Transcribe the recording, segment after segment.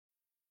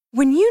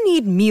When you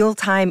need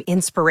mealtime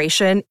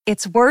inspiration,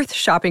 it's worth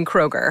shopping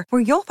Kroger,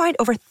 where you'll find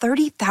over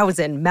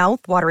 30,000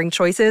 mouth-watering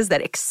choices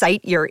that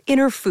excite your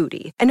inner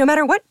foodie. And no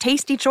matter what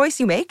tasty choice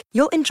you make,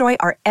 you'll enjoy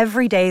our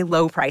everyday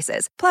low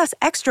prices, plus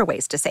extra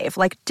ways to save,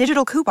 like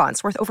digital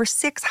coupons worth over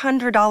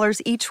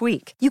 $600 each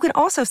week. You can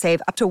also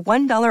save up to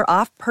 $1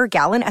 off per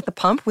gallon at the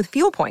pump with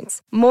fuel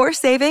points. More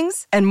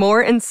savings and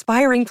more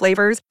inspiring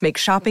flavors make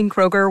shopping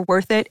Kroger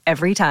worth it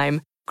every time.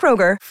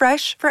 Kroger,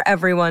 fresh for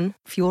everyone.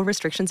 Fuel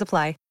restrictions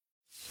apply.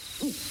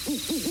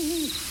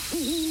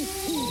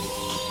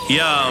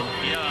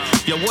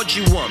 Yo, what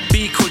do you want?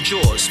 Beak or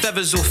jaws?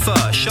 Feathers or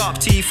fur? Sharp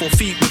teeth or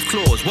feet with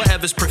claws?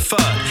 Whatever's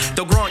preferred.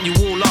 They'll grant you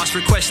all last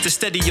requests to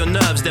steady your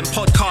nerves. Then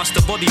podcast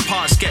the body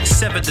parts get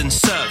severed and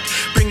served.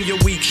 Bring your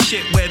weak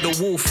shit where the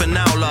wolf and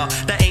owl are.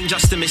 That ain't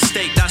just a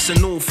mistake, that's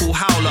an awful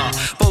howler.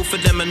 Both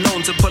of them are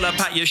known to pull up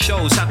at your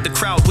shows. Have the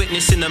crowd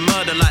witnessing a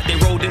murder like they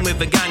rolled in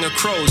with a gang of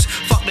crows.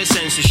 Fuck their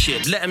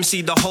censorship, let them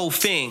see the whole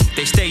thing.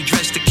 They stay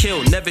dressed to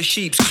kill, never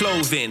sheep's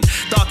clothing.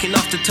 Dark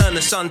enough to turn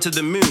the sun to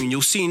the moon.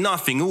 You'll see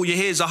nothing, all you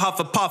hear is a huff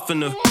a puff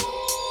and a...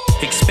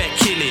 Expect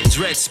killings,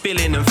 red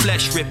spilling and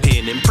flesh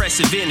ripping.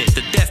 Impressive in it,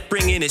 the death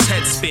bringing his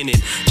head spinning.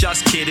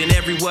 Just kidding,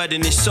 every word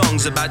in this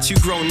song's about two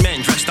grown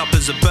men dressed up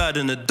as a bird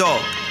and a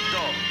dog.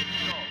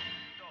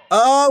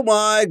 Oh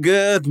my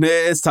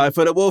goodness, time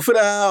for the Wolf and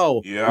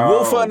Owl. Yo.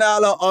 Wolf and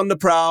Owl are on the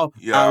prowl.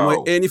 Yo. And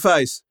we're in your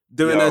face,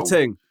 doing Yo. her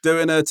thing.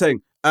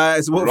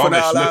 It's Wolf and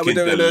Romish Owl, and we're looking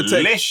doing her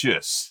thing.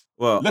 delicious.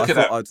 Well, Look at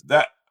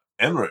that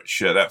Emirates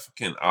shirt, that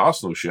fucking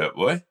Arsenal shirt,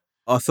 boy.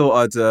 I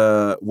thought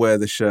I'd wear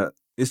the shirt.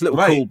 It's a little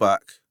Mate. callback.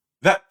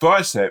 That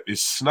bicep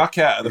is snuck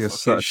out of the You're fucking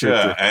such a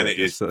shirt dickhead. and it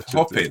You're is such a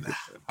popping dickhead.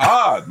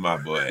 hard, my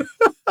boy.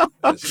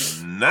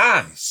 That's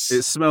nice.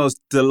 It smells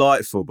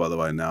delightful, by the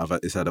way, now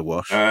it's had a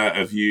wash. What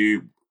have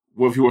you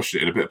washed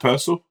it in? A bit of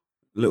Persil?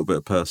 A little bit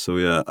of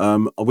Persil,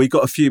 yeah. We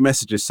got a few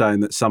messages saying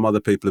that some other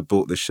people have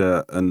bought this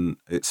shirt and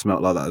it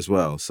smelt like that as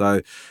well.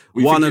 So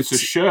We think it's a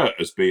shirt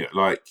as be it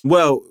like...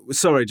 Well,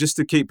 sorry, just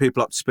to keep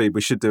people up to speed,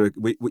 we should do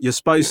you're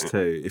supposed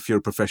to, if you're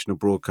a professional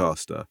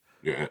broadcaster,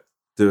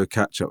 do a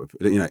catch up,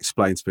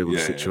 explain to people the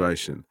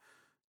situation.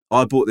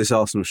 I bought this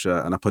Arsenal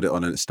shirt and I put it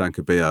on and it stank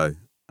of BO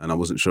and I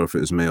wasn't sure if it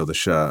was me or the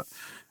shirt.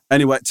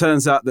 Anyway, it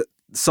turns out that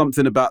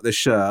something about this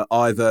shirt,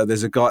 either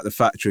there's a guy at the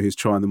factory who's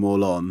trying them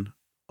all on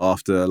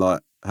after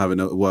like having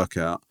a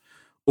workout,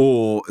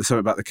 or something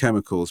about the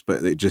chemicals,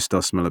 but it just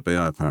does smell of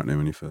BO apparently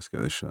when you first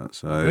get this shirt.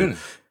 So Really?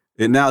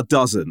 It now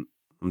doesn't.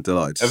 I'm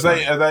delighted to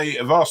say.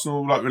 Have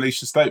Arsenal like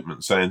released a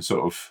statement saying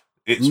sort of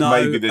it's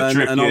maybe the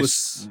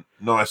drippiest,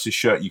 nicest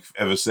shirt you've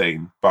ever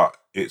seen, but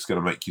it's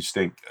going to make you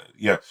stink.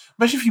 Yeah,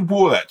 imagine if you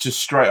wore that just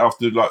straight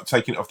after like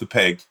taking it off the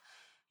peg.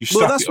 You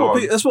stuck that's it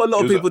on. that's what a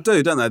lot of people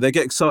do, don't they? They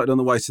get excited on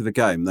the way to the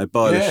game. They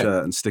buy the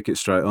shirt and stick it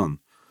straight on.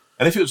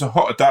 And if it was a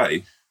hotter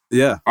day,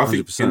 I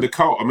think 100%. in the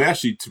cold. I mean,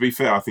 actually, to be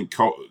fair, I think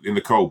in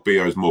the cold,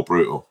 BO is more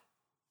brutal.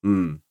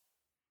 Mm.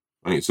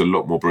 I think it's a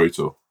lot more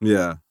brutal.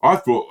 Yeah,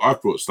 I've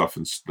brought stuff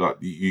and like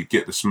you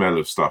get the smell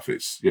of stuff.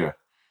 It's BO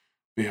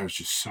is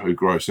just so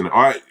gross. And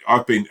I've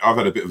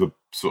had a bit of a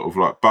sort of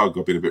like bug.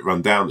 I've been a bit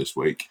run down this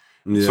week.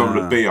 yeah. Some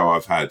of the BO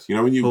I've had,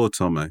 when you Poor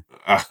Tommy.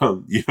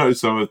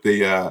 some of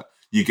the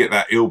you get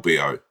that ill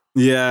BO.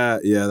 Yeah,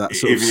 that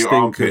sort of Even your stink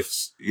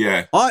armpits.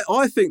 of.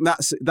 I think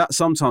that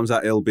sometimes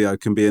that LBO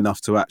can be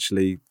enough to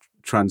actually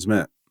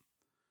transmit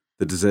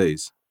the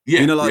disease.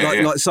 Yeah,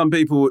 like some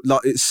people,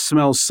 like it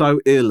smells so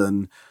ill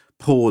and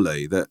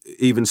poorly that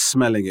even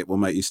smelling it will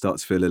make you start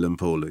to feel ill and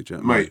poorly. Do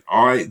you know what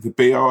I mean? Mate,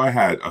 the BO I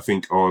had, I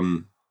think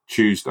on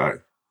Tuesday,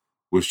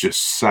 was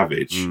just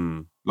savage.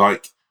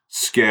 Like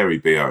scary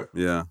BO.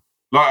 Yeah.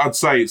 Like I'd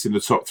say it's in the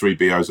top 3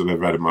 BOs I've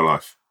ever had in my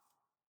life.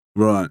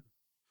 Right.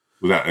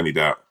 Without any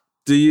doubt.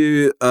 Do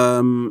you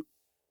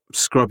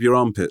scrub your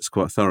armpits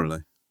quite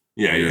thoroughly?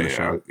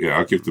 Yeah.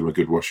 I give them a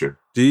good washing.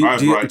 Do you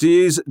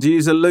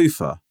use a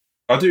loofah?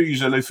 I do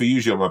use a loofah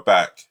usually on my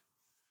back.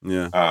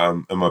 Yeah.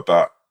 And my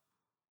butt.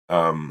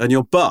 And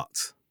your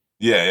butt?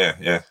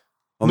 Yeah.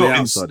 On the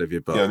outside of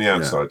your butt? Yeah, on the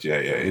outside.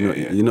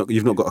 Yeah.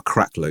 You've not got a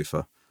crack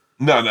loofah?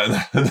 No.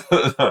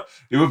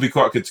 It would be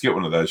quite good to get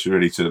one of those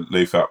really to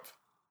leaf up.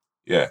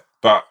 Yeah,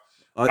 but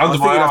I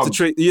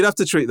think you'd have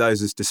to treat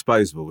those as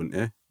disposable, wouldn't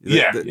you?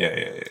 Yeah.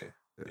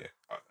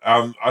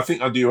 I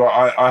think I do.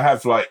 I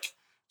have like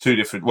 3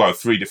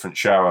 different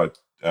shower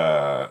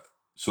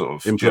sort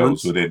of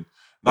implements? gels within.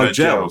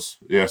 Gels.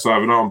 Yeah, so I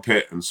have an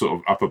armpit and sort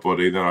of upper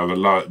body. Then I have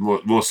a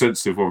more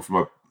sensitive one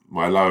for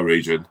my lower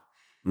region,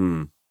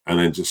 and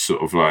then just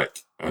sort of like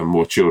a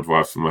more chilled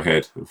vibe for my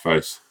head and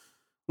face.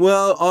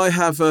 Well, I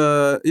have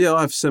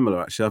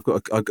similar actually.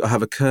 I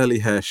have a curly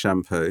hair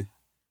shampoo.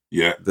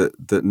 Yeah,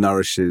 that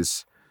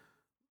nourishes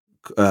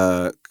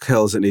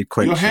curls that need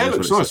quenching. Your hair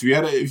looks nice. Have you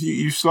had it? If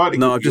you slightly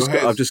no, I've just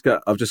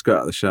got out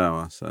of the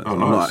shower, so I'm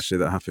not actually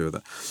that happy with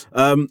it.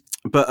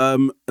 But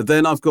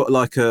then I've got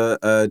like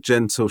a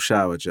gentle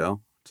shower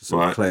gel to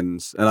sort of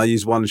cleanse, and I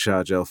use one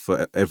shower gel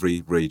for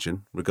every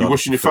region.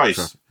 Regardless. You washing your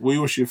face? What are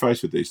you washing your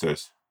face with these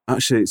days?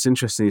 Actually, it's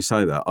interesting you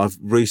say that. I've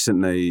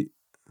recently.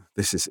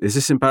 Is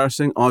this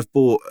embarrassing? I've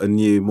bought a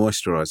new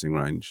moisturising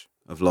range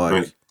of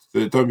like...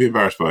 Mate, don't be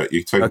embarrassed by it.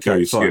 You take care of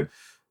your skin.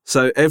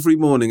 So every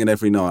morning and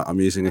every night I'm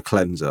using a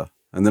cleanser,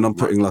 and then I'm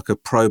putting like a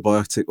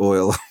probiotic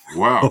oil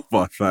on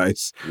my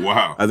face.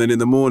 Wow. And then in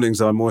the mornings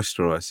I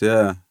moisturise,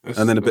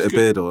 and then a bit of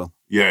beard oil.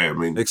 Yeah, I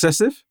mean...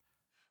 Excessive?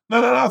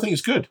 No, I think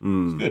it's good.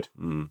 It's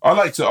good. I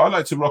like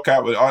to rock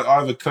out with... I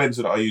have a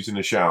cleanser that I use in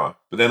the shower,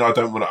 but then I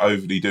don't want to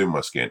overly do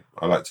my skin.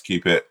 I like to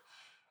keep it...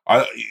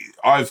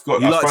 I've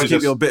got... You like to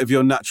keep a bit of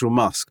your natural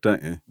musk,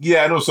 don't you?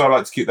 Yeah, and also I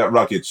like to keep that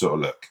rugged sort of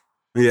look.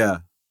 Yeah.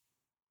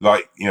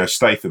 Like,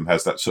 Statham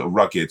has that sort of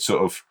rugged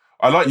sort of...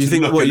 I like you to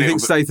think look what? You think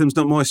Statham's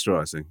not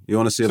moisturising? You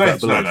want to see a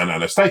better blood?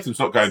 No. Statham's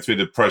not going through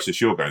the process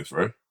you're going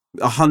through.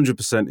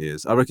 100% he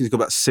is. I reckon he's got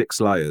about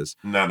 6 layers.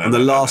 And the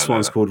last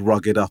one's called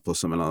Rugged Up or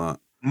something like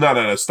that.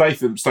 No.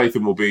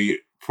 Statham will be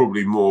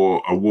probably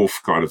more a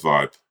wolf kind of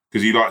vibe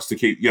because he likes to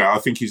keep. Yeah, I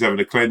think he's having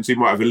a cleanse. He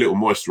might have a little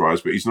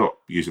moisturise, but he's not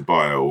using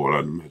bio oil,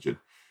 I'd imagine.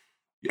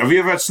 Have you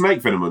ever had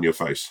snake venom on your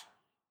face?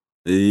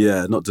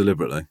 Yeah, not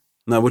deliberately.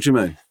 No, what do you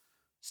mean?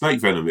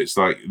 Snake venom, it's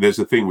like there's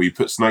a thing where you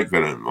put snake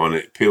venom on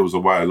it, peels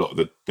away a lot of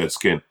the dead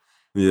skin.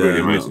 Yeah, really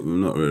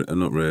amazing. Not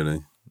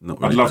really.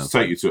 I'd love to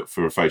take you to it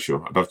for a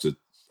facial. I'd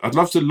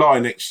love to lie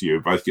next to you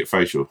and both get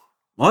facial.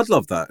 I'd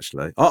love that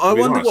actually. I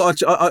wonder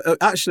nice.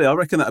 I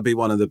reckon that'd be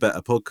one of the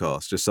better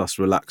podcasts. Just us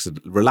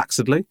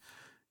relaxedly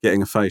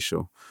getting a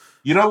facial.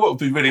 You know what would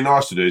be really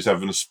nice to do is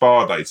having a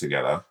spa day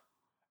together,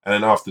 and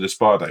then after the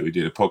spa day we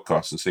do the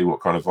podcast and see what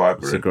kind of vibe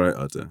we're in. It's a great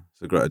idea.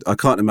 I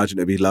can't imagine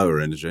it'd be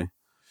lower energy.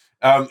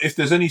 If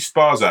there's any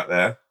spas out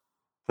there,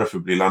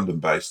 preferably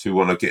London-based, who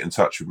want to get in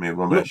touch with me and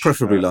Romesh. Not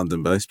preferably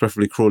London-based,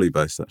 preferably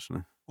Crawley-based,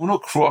 actually.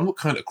 Well, I'm not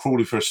going to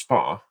Crawley for a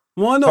spa.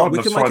 Why not?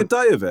 We can make a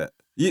day of it.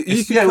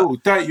 We'll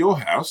day at your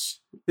house.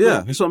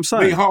 Yeah, that's what I'm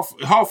saying.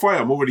 Halfway,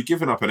 I'm already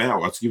giving up an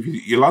hour to give you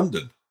your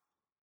London.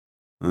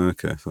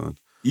 Okay, fine.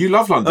 You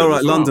love London. All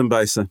right,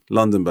 London-based.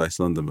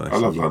 London-based. I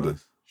love London.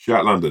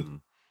 Shout out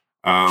London.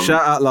 Shout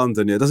out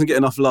London, yeah. It doesn't get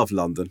enough love,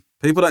 London.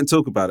 People don't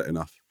talk about it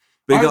enough.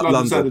 Big up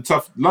London.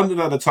 London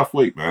had a tough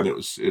week, man. I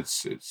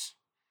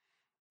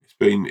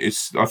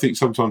think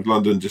sometimes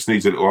London just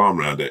needs a little arm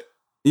around it.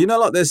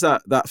 Like there's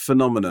that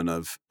phenomenon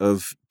of I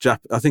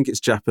think it's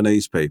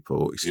Japanese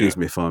people, excuse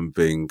me if I'm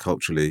being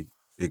culturally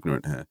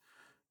ignorant here,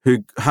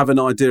 who have an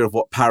idea of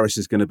what Paris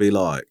is going to be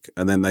like,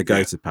 and then they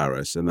go to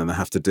Paris, and then they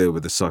have to deal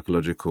with the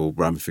psychological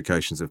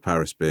ramifications of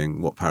Paris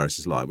being what Paris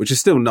is like, which is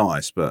still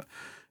nice, but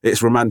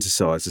it's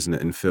romanticised, isn't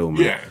it, in film?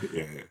 Yeah.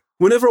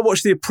 Whenever I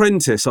watch The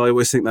Apprentice, I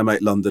always think they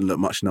make London look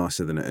much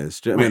nicer than it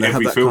is. Do you know what I mean?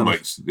 Every film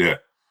makes,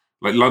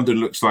 like London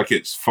looks like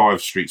it's 5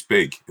 streets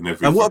big in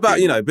every. And what about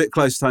a bit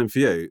close to home for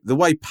you? The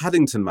way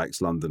Paddington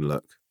makes London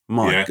look,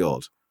 my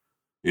God.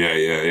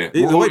 Yeah.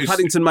 The way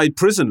Paddington made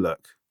prison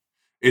look.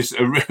 It's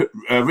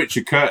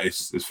Richard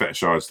Curtis has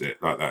fetishised it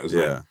like that, isn't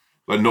it?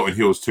 Like Notting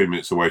Hill's 2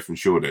 minutes away from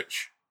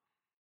Shoreditch.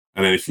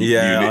 And then if you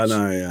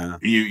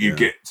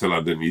get to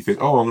London, you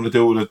think, I'm going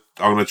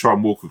to try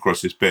and walk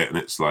across this bit, and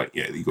it's like,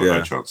 you got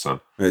no chance,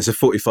 son. It's a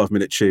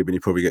 45-minute tube, and you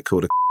probably get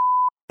called a.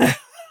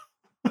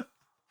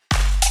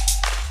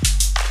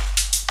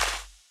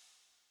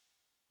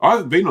 I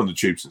haven't been on the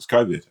tube since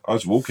COVID. I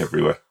just walk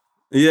everywhere.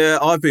 Yeah,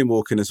 I've been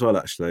walking as well,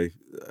 actually.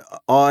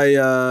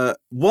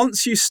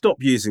 Once you stop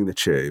using the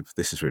tube,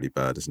 this is really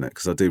bad, isn't it?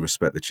 Because I do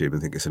respect the tube and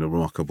think it's a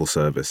remarkable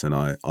service, and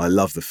I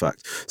love the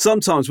fact.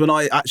 Sometimes when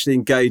I actually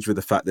engage with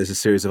the fact there's a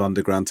series of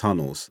underground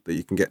tunnels that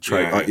you can get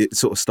it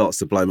sort of starts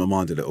to blow my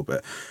mind a little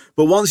bit.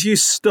 But once you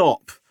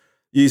stop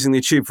using the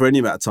tube for any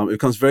amount of time, it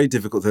becomes very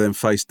difficult to then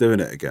face doing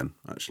it again,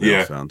 actually,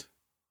 I found.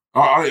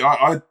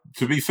 I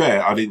to be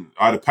fair, I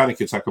had a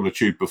panic attack on the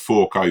tube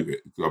before COVID,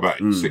 about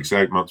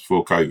 6-8 months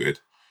before COVID,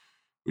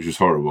 which was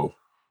horrible.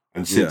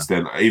 And since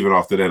then, even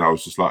after then, I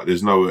was just like,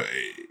 there's no way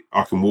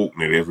I can walk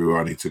nearly everywhere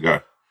I need to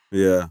go.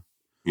 Yeah.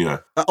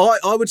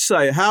 I would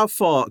say how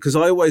far, because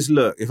I always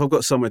look, if I've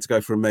got somewhere to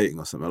go for a meeting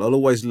or something, I'll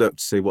always look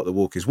to see what the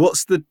walk is. What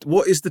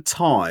is the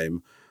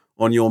time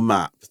on your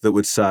map that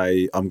would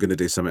say I'm going to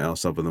do something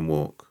else other than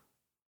walk?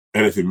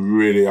 Anything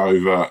really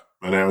over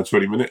an hour and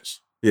 20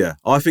 minutes. Yeah.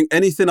 I think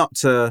anything up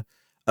to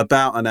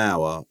about an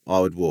hour, I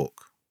would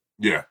walk.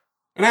 Yeah.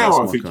 An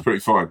hour, I think, is pretty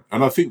fine.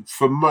 And I think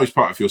for most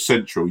part, if you're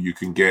central, you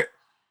can get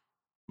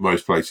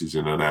most places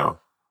in an hour.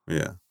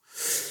 Yeah.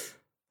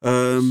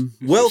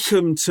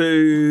 Welcome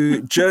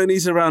to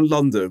Journeys Around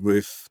London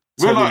with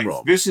Tom and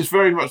Rob. This has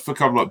very much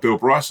become like Bill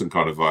Bryson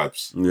kind of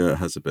vibes. Yeah, it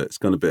has a bit. It's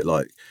gone a bit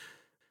like,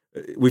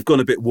 we've gone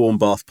a bit warm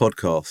bath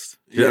podcast.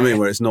 You know what I mean?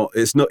 Where it's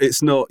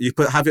not, you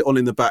have it on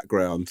in the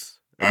background.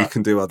 You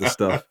can do other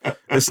stuff.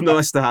 It's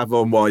nice to have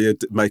on while you're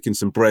making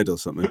some bread or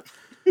something.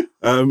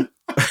 I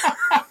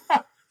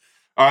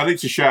need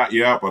to shout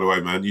you out, by the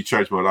way, man. You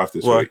changed my life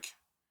this week.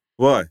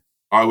 Why?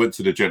 I went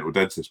to the gentle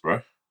dentist,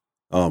 bro.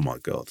 Oh, my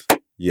God.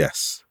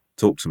 Yes.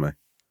 Talk to me.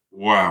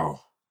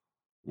 Wow.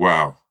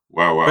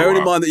 Bearing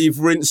in mind that you've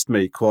rinsed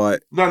me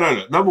quite No.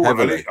 Number one,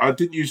 heavily. I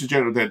didn't use a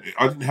gentle dentist.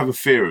 I didn't have a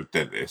fear of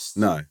dentists.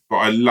 No. But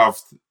I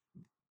loved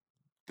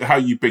how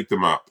you bigged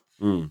them up.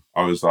 Mm.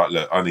 I was like,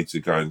 look, I need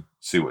to go and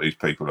see what these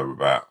people are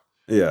about.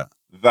 Yeah.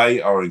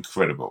 They are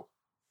incredible.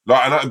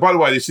 Like, and by the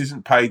way, this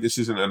isn't paid. This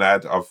isn't an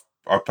ad. I've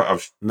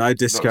no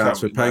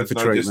discounts. We're paying for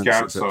treatments. No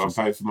discounts. So I'm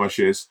paying for my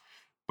shares.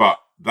 But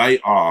they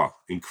are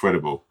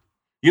incredible.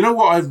 You know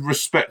what I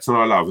respect and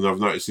I love, and I've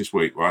noticed this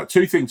week, right?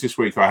 2 things this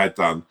week I had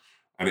done,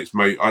 and it's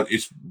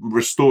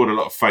restored a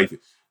lot of faith.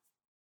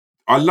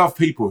 I love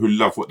people who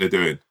love what they're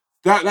doing.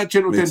 That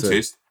general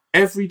dentist,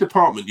 every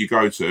department you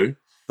go to,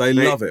 they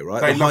love it,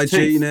 right? The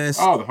hygienist.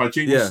 Teeth. Oh, the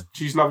hygienist. Yeah.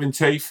 She's loving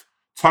teeth.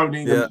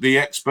 Tony, the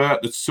expert,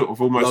 that's sort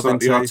of almost loving like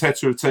the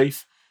Arteta of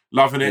teeth,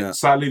 loving it. Yeah.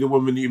 Sadly, the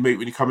woman you meet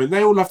when you come in,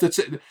 they all love the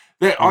teeth.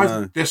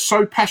 They're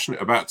so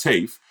passionate about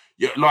teeth.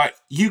 Like,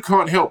 you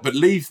can't help but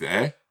leave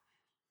there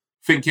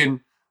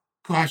thinking,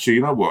 God, actually,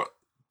 you know what?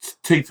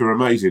 Teeth are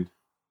amazing.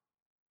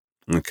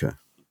 Okay.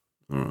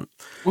 All right.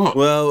 What?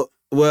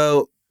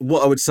 Well,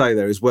 what I would say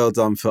there is well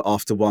done for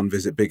after one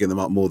visit bigging them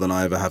up more than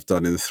I ever have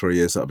done in the 3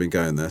 years that I've been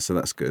going there. So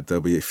that's good. They'll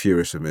be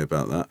furious with me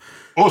about that.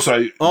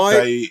 Also,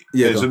 I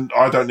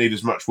don't need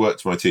as much work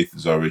to my teeth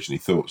as I originally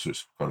thought, so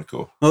it's kind of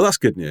cool. Oh, that's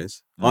good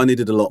news. I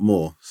needed a lot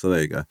more. So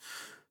there you go.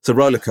 It's a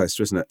roller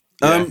coaster, isn't it?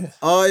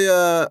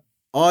 Yeah.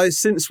 I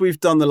since we've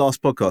done the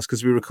last podcast,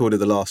 because we recorded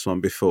the last one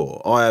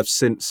before, I have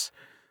since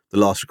the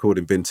last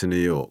recording been to New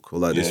York,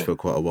 although this felt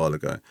quite a while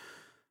ago.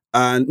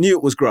 And New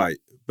York was great.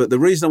 But the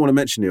reason I want to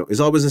mention New York is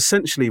I was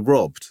essentially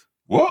robbed.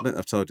 What? I think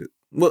I've told you.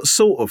 Well,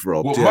 sort of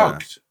robbed, What,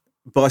 mugged?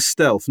 By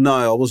stealth.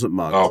 No, I wasn't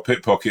mugged. Oh,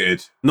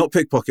 pickpocketed. Not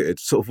pickpocketed,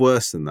 sort of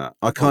worse than that.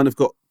 I kind of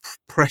got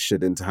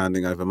pressured into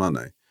handing over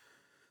money.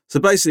 So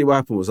basically what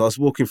happened was I was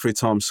walking through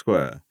Times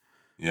Square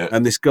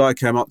and this guy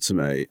came up to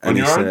me and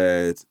he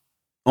said...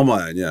 On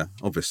my own, yeah,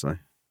 obviously.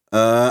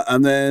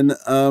 And then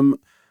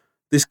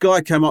this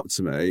guy came up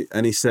to me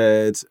and he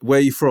said, "Where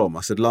are you from?"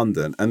 I said,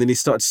 "London." And then he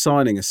started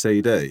signing a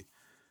CD.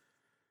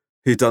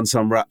 He'd done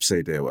some rap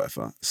CD or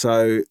whatever.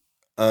 So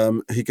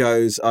he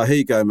goes, "Here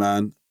you go,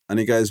 man." And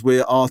he goes,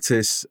 "We're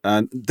artists."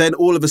 And then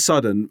all of a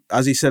sudden,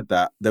 as he said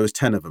that, there was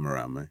 10 of them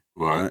around me.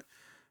 Right.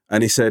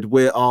 And he said,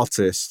 "We're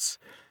artists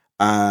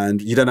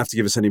and you don't have to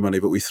give us any money,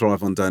 but we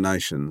thrive on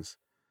donations."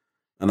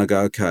 And I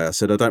go, "Okay." I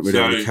said, "I don't really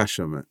have any cash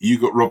on it." You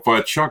got robbed by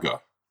a chugger?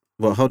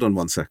 Well, hold on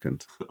one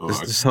second.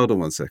 Just hold on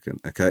one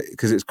second, okay?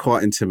 Because it's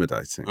quite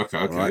intimidating.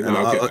 Okay. Right?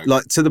 And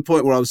like to the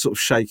point where I was sort of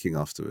shaking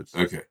afterwards.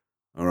 Okay.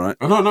 All right.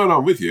 Oh, no,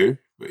 I'm with you.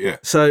 But yeah.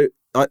 So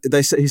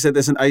he said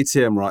there's an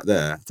ATM right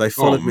there. They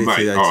followed me to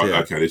the ATM. Oh,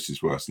 okay, this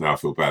is worse. Now I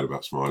feel bad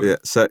about smiling. Yeah.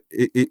 So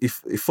he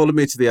followed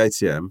me to the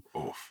ATM.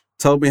 Oof.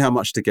 Told me how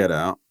much to get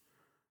out,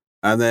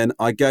 and then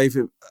I gave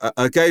him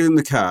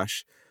the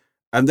cash,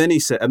 and then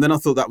he said, and then I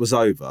thought that was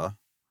over.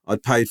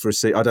 I'd paid for a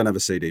CD. I don't have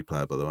a CD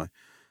player, by the way.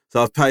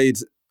 So I've paid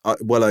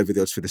well over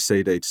the odds for the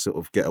CD to sort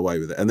of get away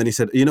with it. And then he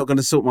said, "You're not going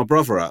to sort my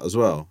brother out as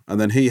well?" And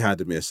then he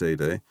handed me a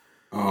CD.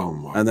 Oh,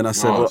 my God. And then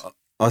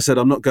I said,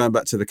 "I'm not going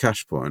back to the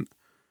cash point."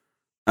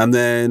 And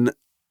then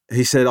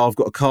he said, "I've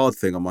got a card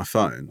thing on my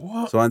phone."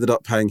 What? So I ended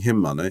up paying him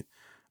money.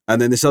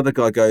 And then this other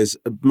guy goes,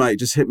 "Mate,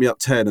 just hit me up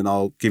 10 and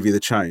I'll give you the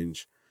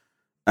change."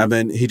 And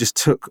then he just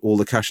took all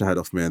the cash I had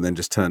off me and then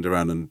just turned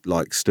around and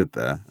like stood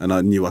there. And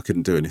I knew I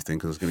couldn't do anything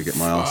because I was going to get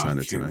my arse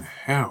handed to me.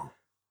 Hell.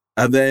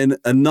 And then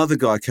another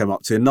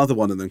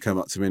one of them came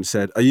up to me and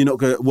said, "Are you not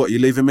going, what, you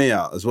leaving me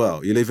out as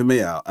well? You leaving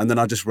me out?" And then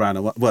I just ran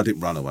away. Well, I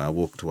didn't run away. I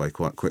walked away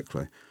quite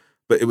quickly.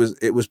 But it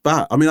was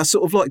bad. I mean, I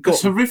sort of like got...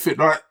 It's horrific.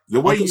 Like, the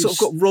way you sort of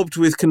got robbed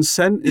with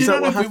consent. Is that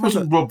what happened? It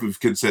wasn't robbed with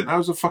consent. That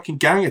was a fucking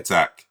gang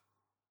attack.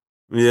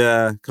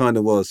 Yeah, kind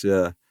of was,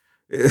 yeah.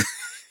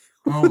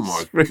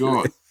 Oh, my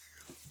God.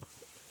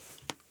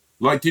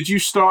 Like, did you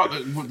start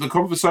the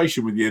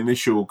conversation with the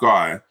initial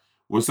guy?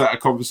 Was that a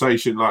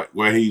conversation like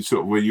where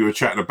you were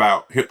chatting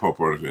about hip hop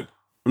or anything?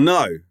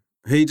 No,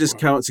 he just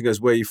came up and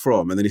goes, "Where are you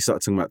from?" And then he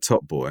started talking about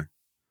Top Boy.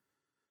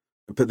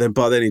 But then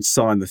by then he'd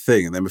signed the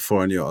thing, and then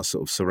before I knew it, I was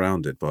sort of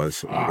surrounded by a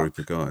sort of group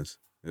of guys.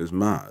 It was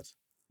mad.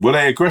 Were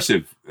they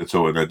aggressive at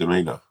all in their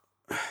demeanour?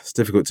 It's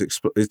difficult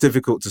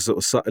to sort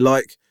of say,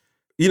 like,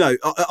 you know,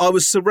 I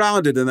was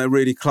surrounded and they're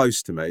really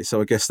close to me, so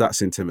I guess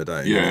that's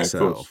intimidating in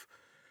itself. Of course.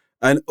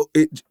 And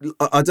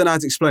I don't know how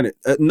to explain it.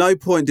 At no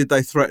point did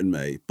they threaten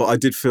me, but I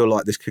did feel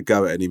like this could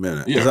go at any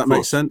minute. Does that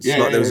make sense? Yeah,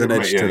 like there was an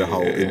edge to the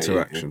whole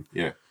interaction.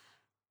 Yeah.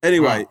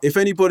 Anyway, if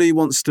anybody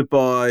wants to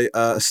buy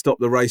a Stop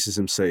the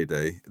Racism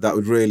CD, that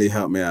would really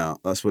help me out.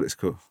 That's what it's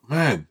called.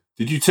 Man,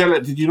 did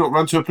you not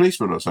run to a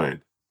policeman or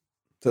something?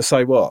 To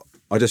say what?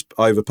 I just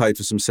overpaid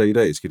for some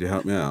CDs. Could you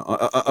help me out?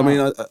 I mean,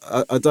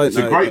 I don't know. It's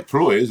a great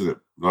ploy, isn't it?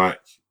 Like,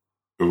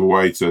 of a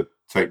way to...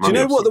 Do you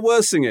know what the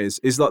worst thing is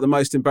like the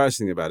most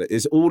embarrassing thing about it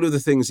is all of the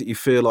things that you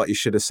feel like you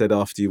should have said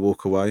after you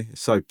walk away.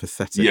 It's so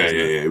pathetic.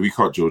 Yeah. We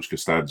can't George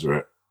Costanza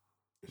it.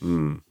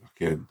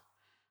 Again.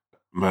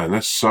 Man,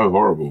 that's so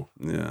horrible.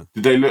 Yeah.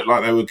 Did they look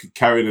like they were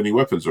carrying any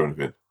weapons or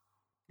anything?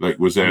 Like,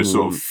 was there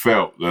sort of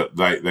felt that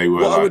they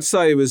were... What I would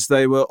say was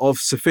they were of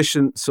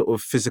sufficient sort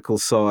of physical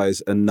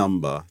size and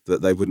number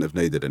that they wouldn't have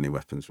needed any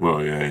weapons.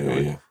 Really.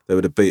 Well, yeah. They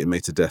would have beaten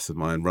me to death with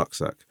my own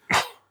rucksack.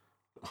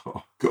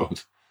 Oh,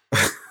 God.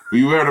 Were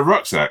you wearing a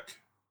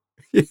rucksack?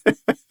 Yeah.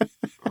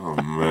 Oh,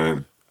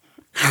 man.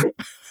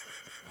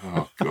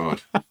 Oh,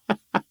 God.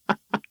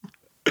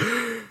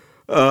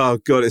 Oh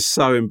God, it's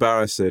so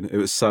embarrassing. It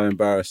was so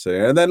embarrassing.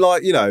 And then,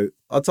 like, you know,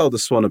 I told the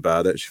Swan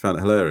about it. She found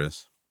it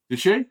hilarious. Did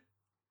she?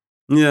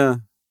 Yeah.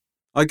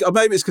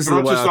 Maybe it's because of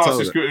the way I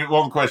told it. Just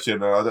one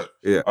question. I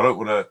don't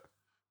want to.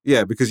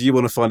 Yeah, because you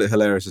want to find it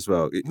hilarious as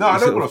well. No, I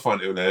don't want to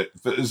find it hilarious.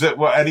 But is it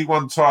any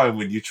one time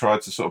when you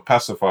tried to sort of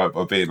pacify it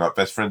by being like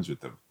best friends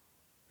with them?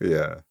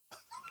 Yeah.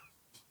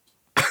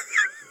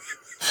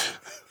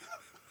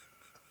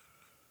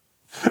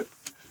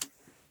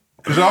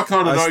 Because I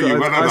kind of know you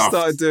well enough.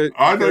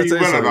 I know you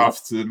well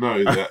enough to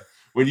know that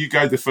when you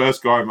gave the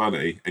first guy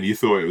money and you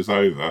thought it was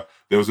over,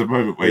 there was a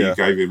moment where you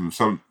gave him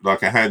some,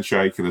 like a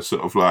handshake and a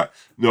sort of like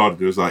nod.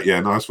 And it was like,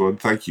 yeah, nice one.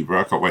 Thank you, bro.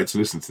 I can't wait to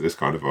listen to this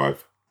kind of vibe.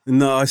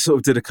 No, I sort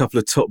of did a couple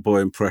of Top Boy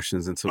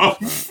impressions and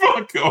talked about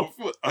fuck off.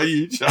 Are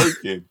you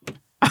joking?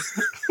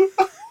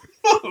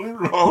 What's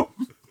wrong?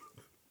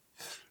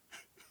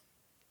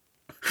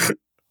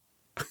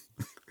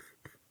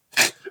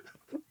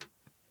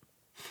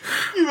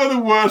 You know, the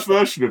worst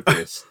version of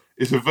this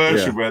is a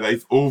version where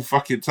they've all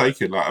fucking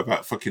taken like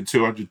about fucking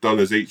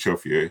 $200 each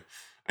off you,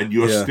 and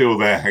you're still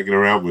there hanging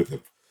around with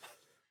them.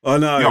 I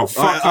know. Yo,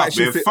 fuck up,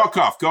 man. Fuck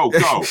off. Go.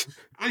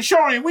 And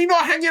sorry, we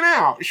not hanging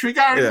out. Should we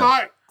go and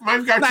like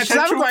maybe go to Central Perk?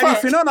 I haven't got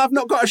anything on. I've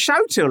not got a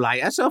show till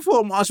later, so I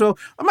thought I might as well.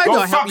 I may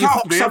not help you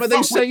hop some of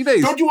these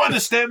CDs. Don't you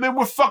understand, man?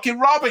 We're fucking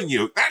robbing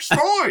you. That's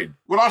fine.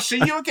 Will I see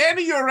you again?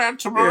 Are you around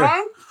tomorrow?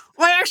 Yeah.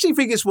 Well, I actually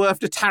think it's worth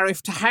the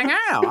tariff to hang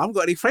out. I haven't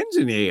got any friends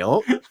in New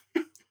York.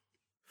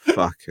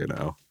 Fucking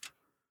hell.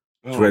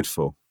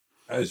 Dreadful.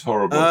 That is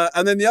horrible.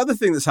 And then the other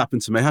thing that's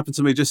happened to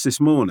me just this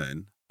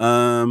morning.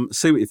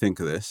 See what you think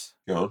of this.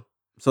 Go on.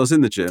 So I was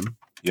in the gym.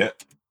 Yeah.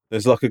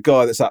 There's like a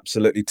guy that's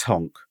absolutely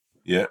tonk.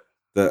 Yeah.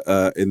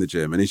 That in the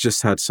gym, and he's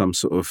just had some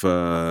sort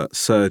of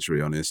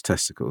surgery on his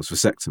testicles,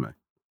 vasectomy.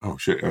 Oh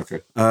shit!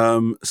 Okay.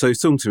 So he's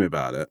talking to me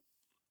about it,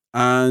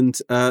 and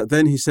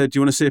then he said, "Do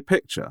you want to see a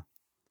picture?"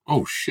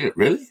 Oh shit!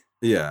 Really?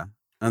 Yeah.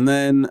 And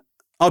then,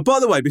 by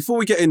the way, before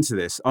we get into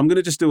this, I'm going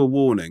to just do a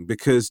warning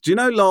because do you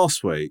know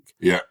last week?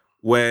 Yeah.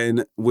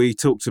 When we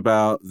talked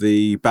about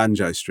the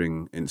banjo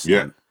string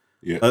incident.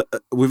 Yeah.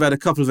 We've had a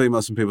couple of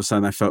emails from people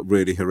saying they felt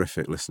really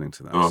horrific listening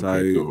to that. Oh, so,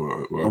 okay,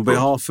 cool. Well, on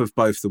behalf of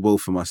both the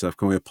Wolf and myself,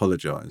 can we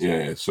apologise?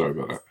 Yeah, sorry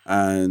about that.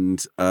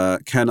 And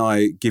can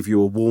I give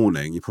you a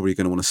warning? You're probably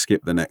going to want to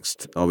skip the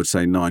next, I would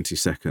say, 90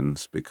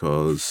 seconds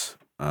because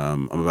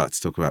I'm about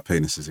to talk about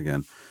penises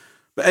again.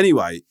 But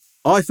anyway,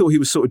 I thought he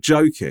was sort of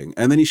joking,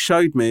 and then he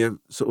showed me a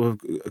sort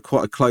of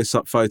quite a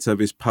close-up photo of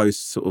his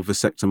post, sort of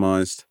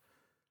vasectomised,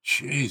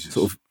 Jesus,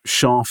 sort of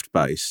shaft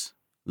base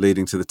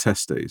leading to the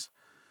testes.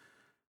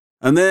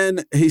 And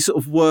then he sort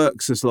of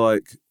works as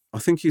like, I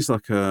think he's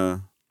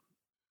a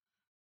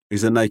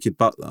naked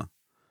butler.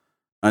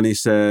 And he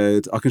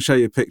said, I can show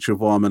you a picture of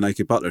why I'm a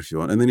naked butler if you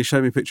want. And then he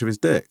showed me a picture of his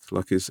dick.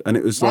 And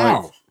it was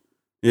like,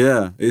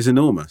 yeah, it was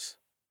enormous.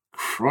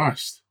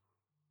 Christ.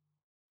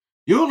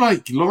 Your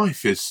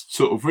life is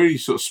sort of really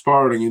sort of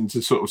spiraling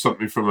into sort of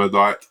something from a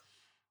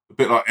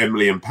bit like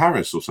Emily in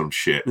Paris or some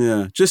shit.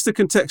 Yeah. Just to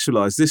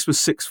contextualise, this was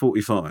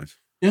 6:45.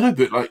 You know,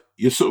 but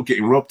you're sort of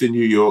getting robbed in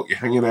New York. You're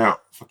hanging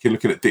out, fucking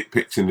looking at dick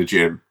pics in the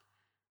gym.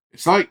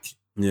 It's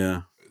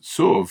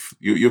sort of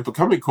you're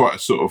becoming quite a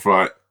sort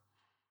of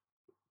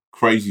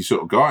crazy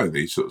sort of guy in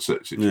these sort of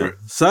situations. Yeah.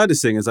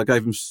 Saddest thing is I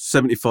gave him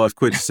 75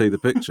 quid to see the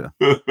picture.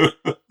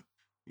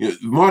 Yeah,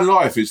 my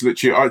life is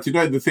literally. Do you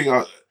know the thing?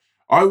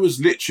 I was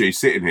literally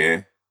sitting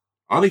here.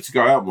 I need to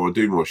go out more and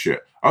do more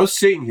shit. I was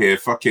sitting here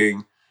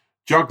fucking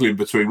juggling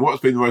between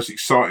what's been the most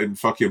exciting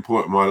fucking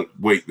point of my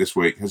week this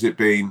week. Has it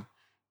been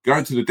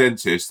going to the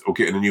dentist or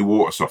getting a new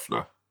water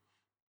softener?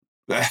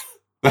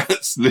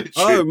 That's literally...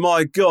 Oh,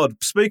 my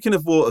God. Speaking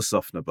of water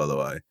softener, by the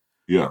way.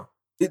 Yeah.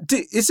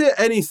 Is there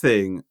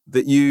anything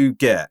that you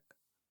get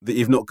that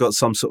you've not got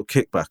some sort of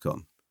kickback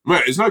on?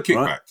 Mate, there's no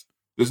kickback. Right?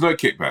 There's no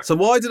kickback. So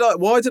why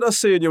did I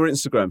see in your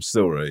Instagram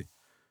story,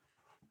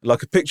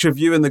 like a picture of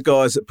you and the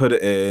guys that put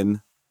it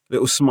in,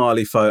 little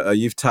smiley photo,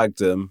 you've tagged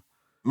them.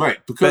 Mate,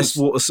 because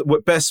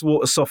best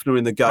water softener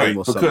in the game,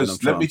 or something.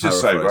 Because let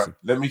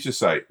me just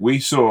say, we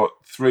saw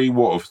 3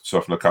 water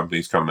softener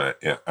companies come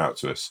out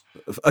to us.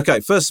 Okay,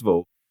 first of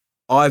all,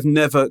 I've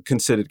never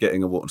considered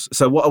getting a water.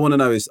 So what I want to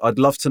know is, I'd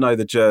love to know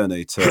the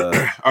journey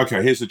to.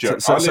 Okay, here's the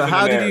journey. So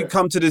how did you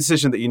come to the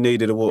decision that you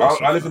needed a water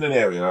softener? I live in an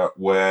area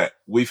where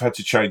we've had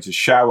to change the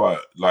shower,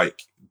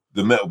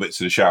 the metal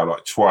bits of the shower,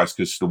 twice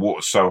because the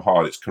water's so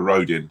hard it's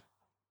corroding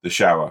the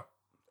shower.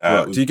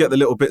 Right. Do you get the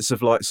little bits of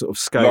sort of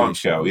scale? Lime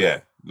scale,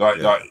 yeah.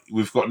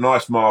 We've got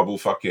nice marble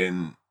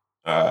fucking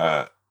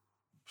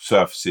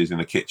surfaces in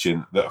the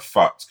kitchen that are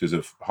fucked because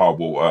of hard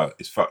water.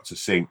 It's fucked to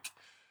sink.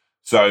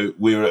 So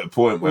we were at a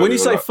point where when you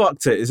say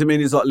fucked it, does it mean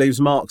it's leaves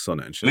marks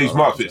on it? And shit leaves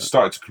marks. It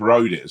started to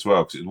corrode it as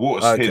well because the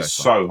water's hit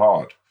so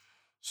hard.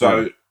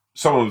 So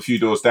someone a few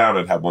doors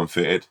down had one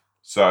fitted.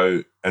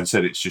 And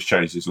said it's just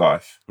changed his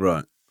life.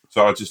 Right.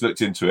 So I just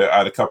looked into it. I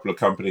had a couple of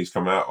companies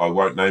come out. I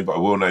won't name, but I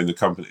will name the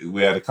company.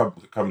 We had a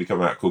company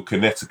come out called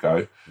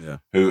Kinetico,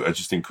 who are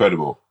just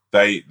incredible.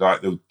 They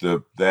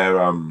their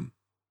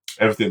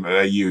everything that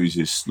they use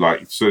is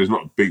so there's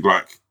not big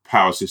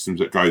power systems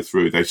that go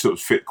through. They sort of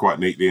fit quite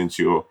neatly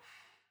into your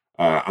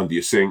under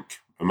your sink.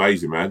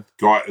 Amazing, man.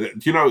 Guy, do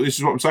you know, this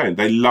is what I'm saying.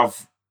 They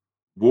love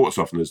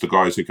water softeners, the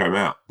guys who came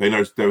out. They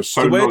know they were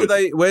so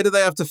where do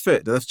they have to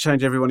fit? Do they have to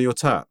change every one of your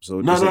taps?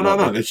 Or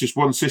no. It's just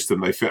one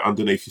system. They fit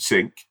underneath your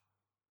sink.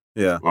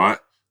 Yeah. Right?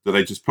 That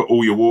they just put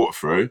all your water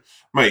through.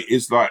 Mate,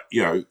 it's like,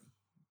 you know,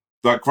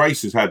 like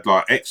Grace has had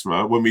like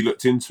eczema. When we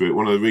looked into it,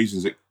 one of the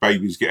reasons that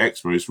babies get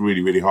eczema is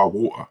really, really hard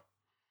water.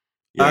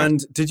 Yeah.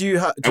 And did you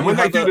have... And when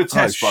they do the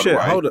test, by the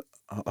way...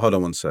 Hold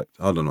on one sec.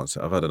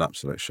 I've had an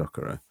absolute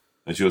shocker here.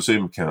 It's your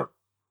Zoom account.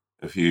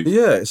 If you...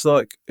 Yeah, it's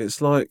like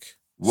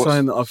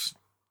saying that I've...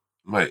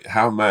 Mate,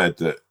 how mad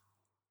that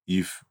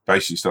you've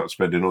basically started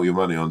spending all your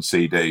money on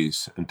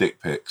CDs and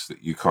dick pics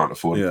that you can't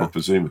afford a proper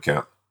Zoom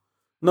account.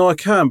 No, I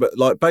can, but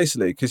like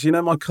basically, because you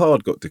know my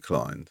card got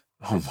declined.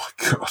 Oh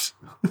my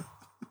God.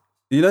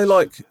 You know,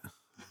 like,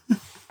 I'm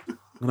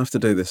going to have to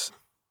do this.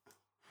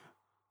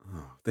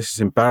 Oh, this is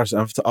embarrassing.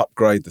 I have to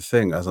upgrade the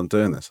thing as I'm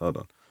doing this. Hold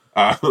on.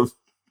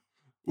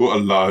 What a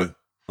low.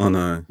 I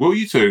know. What were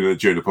you doing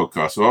during the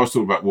podcast? So I was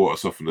talking about water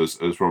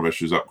softeners as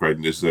Romesh was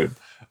upgrading his Zoom.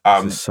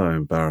 This is so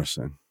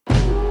embarrassing.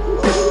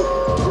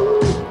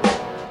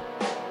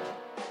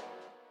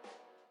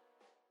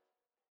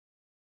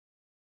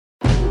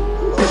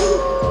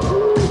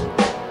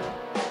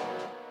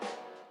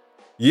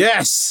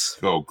 Yes.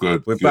 Oh,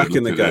 good. We're back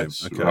in the game.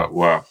 Okay. Right,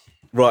 wow.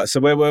 Right. So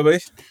where were we?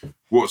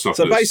 Water softeners.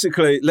 So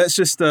basically, let's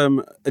just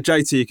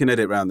JT, you can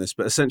edit around this,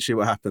 but essentially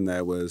what happened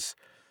there was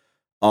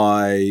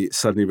I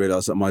suddenly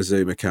realised that my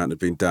Zoom account had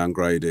been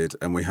downgraded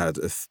and we had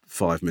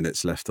 5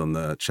 minutes left on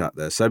the chat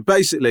there. So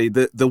basically,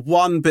 the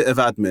one bit of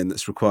admin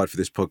that's required for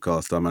this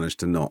podcast, I managed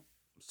to not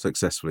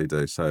successfully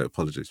do. So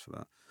apologies for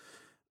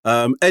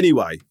that.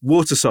 Anyway,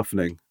 water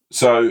softening.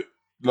 So,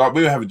 like,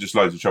 we were having just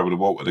loads of trouble with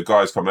the water. The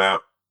guys come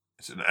out.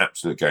 It's an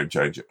absolute game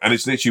changer. And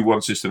it's literally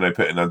one system they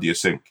put in under your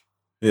sink.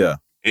 Yeah.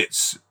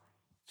 It's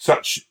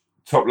such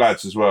top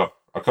lads as well.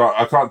 I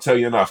can't tell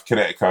you enough.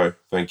 Kinetico,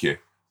 thank you.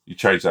 You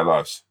changed our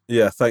lives.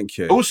 Yeah, thank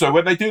you. Also,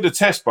 when they do the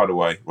test, by the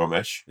way,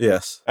 Romesh.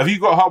 Yes. Have you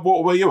got hot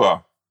water where you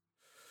are?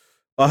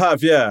 I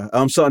have, yeah.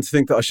 I'm starting to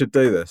think that I should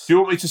do this. Do you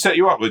want me to set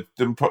you up with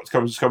them to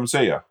come and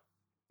see you?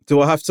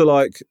 Do I have to,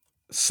 like,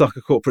 suck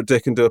a corporate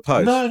dick and do a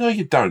post? No,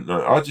 you don't.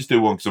 No, I just do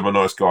one because I'm a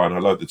nice guy and I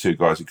like the two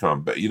guys who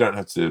come. But you don't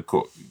have to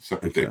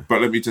suck a dick.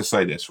 But let me just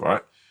say this,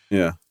 right?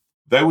 Yeah.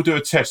 They will do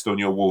a test on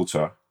your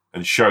water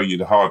and show you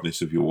the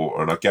hardness of your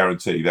water, and I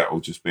guarantee that will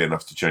just be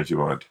enough to change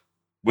your mind.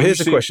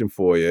 Here's a question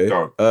for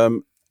you.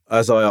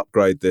 As I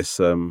upgrade this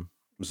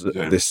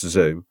this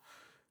Zoom,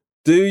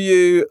 do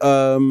you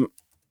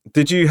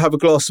did you have a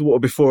glass of water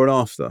before and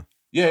after?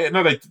 Yeah,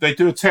 no, they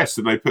do a test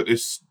and they put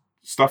this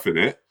stuff in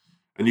it,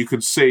 and you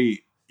can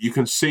see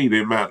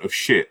the amount of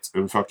shit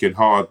and fucking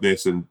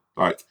hardness and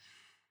like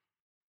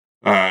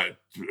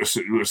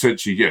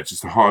essentially, yeah,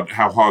 just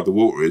how hard the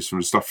water is from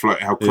the stuff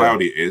floating, how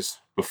cloudy it is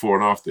before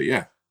and after.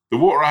 Yeah, the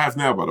water I have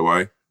now, by the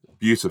way,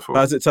 beautiful.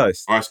 How does it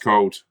taste? Ice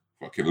cold,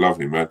 fucking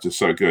lovely, man. Just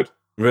so good.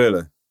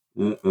 Really?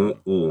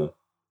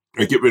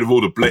 It gets rid of all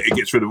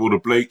the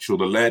bleach, all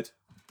the lead.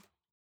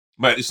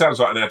 Mate, it sounds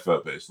like an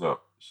advert, but it's not.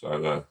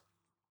 So,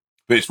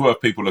 but it's worth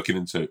people looking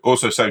into.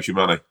 Also saves you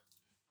money.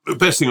 The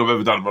best thing I've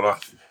ever done in my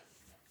life.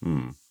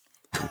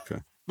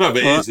 Okay. No,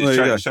 but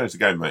it's changed the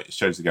game, mate. It's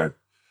changed the game.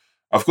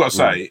 I've got to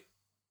say,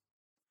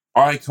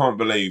 I can't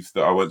believe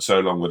that I went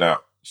so long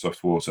without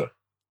soft water.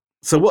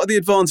 So what are the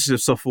advantages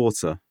of soft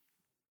water?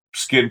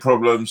 Skin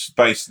problems,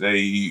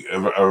 basically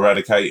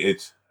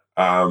eradicated.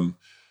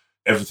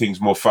 Everything's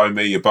more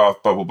foamy. Your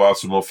bubble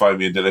baths are more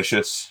foamy and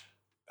delicious.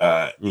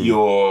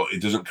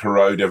 It doesn't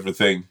corrode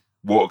everything.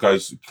 Water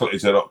goes,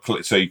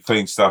 so you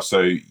clean stuff, so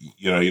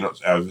you know you're not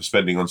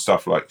overspending on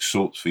stuff like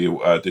salts for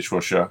your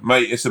dishwasher.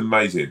 Mate, it's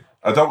amazing.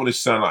 I don't want this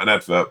to sound like an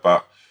advert,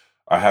 but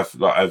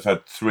I've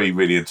had 3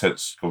 really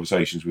intense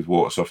conversations with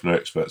water softener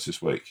experts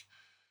this week.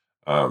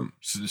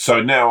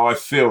 So now I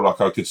feel like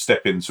I could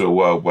step into a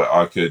world where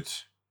I could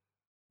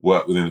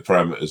work within the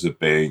parameters of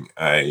being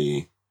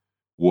a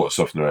water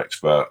softener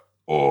expert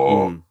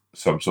or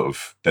some sort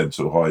of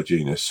dental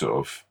hygienist sort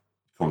of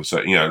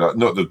conversation. You know, like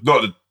not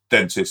the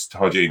dentist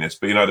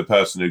hygienist, but you know, the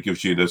person who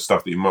gives you the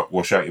stuff that you might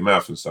wash out your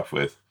mouth and stuff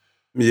with.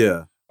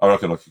 Yeah. I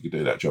reckon I could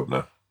do that job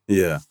now.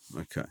 Yeah.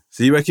 Okay.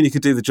 So you reckon you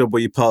could do the job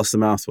where you pass the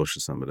mouthwash to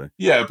somebody?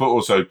 Yeah, but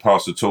also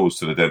pass the tools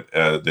to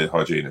the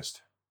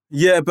hygienist.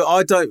 Yeah, but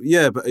I don't.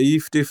 Yeah, but do you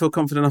feel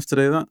confident enough to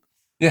do that?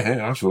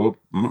 Yeah,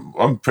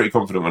 I'm pretty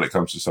confident when it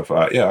comes to stuff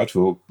like that. Yeah, I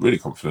feel really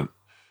confident.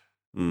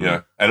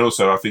 Yeah, and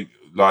also I think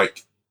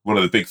like one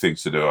of the big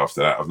things to do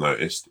after that I've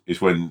noticed is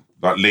when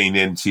like lean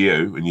into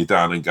you when you're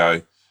done and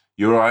go,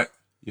 "You all right?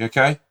 You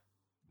okay?"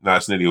 No,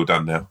 it's nearly all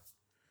done now.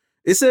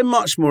 Is there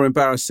much more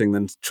embarrassing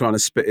than trying to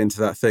spit into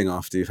that thing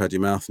after you've had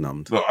your mouth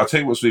numbed? Look, I'll tell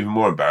you what's even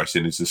more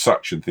embarrassing is the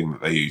suction thing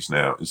that they use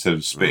now instead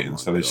of spitting.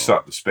 So they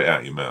suck the spit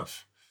out of your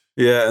mouth.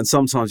 Yeah, and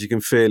sometimes you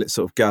can feel it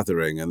sort of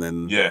gathering, and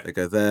then they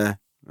go there,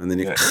 and then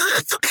you.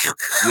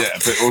 Yeah,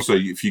 but also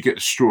if you get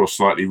the straw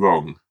slightly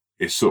wrong,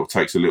 it sort of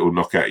takes a little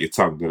knock out of your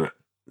tongue, doesn't it?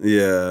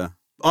 Yeah,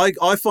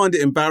 I find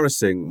it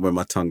embarrassing when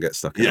my tongue gets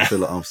stuck in. I feel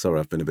like, I'm sorry,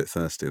 I've been a bit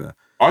thirsty there.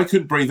 I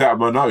couldn't breathe out of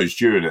my nose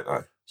during it,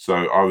 though. So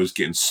I was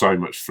getting so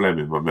much phlegm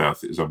in my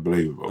mouth. It was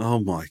unbelievable. Oh,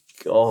 my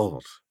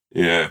God.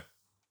 Yeah.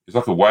 It's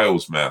like a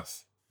whale's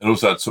mouth. And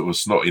also had sort of a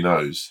snotty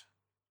nose.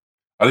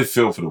 I did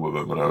feel for the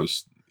woman when I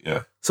was,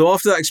 So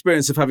after that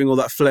experience of having all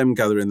that phlegm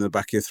gathering in the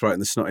back of your throat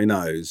and the snotty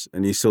nose,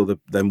 and you saw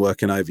them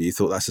working over you,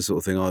 thought that's the sort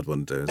of thing I'd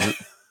want to do, is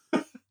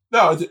it?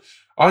 No,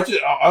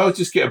 I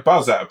just get a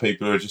buzz out of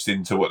people who are just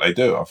into what they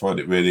do. I find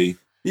it really...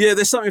 Yeah,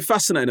 there's something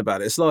fascinating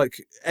about it. It's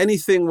like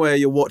anything where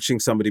you're watching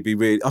somebody be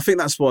really... I think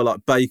that's why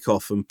like Bake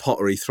Off and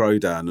Pottery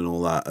Throwdown and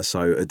all that are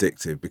so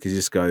addictive, because you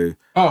just go,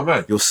 oh,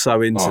 mate, you're so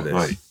into this. Mate.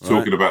 Right?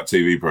 Talking about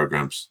TV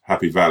programmes,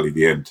 Happy Valley,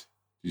 the end. Did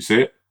you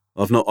see it?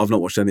 I've not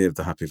watched any of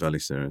the Happy Valley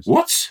series.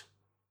 What?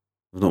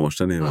 I've not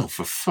watched any of it. Oh,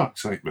 for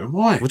fuck's sake, man.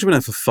 Why? What do you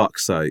mean, for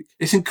fuck's sake?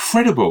 It's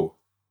incredible.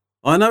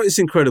 I know it's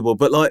incredible,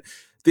 but like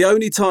the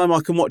only time I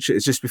can watch it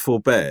is just before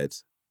bed.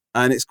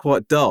 And it's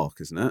quite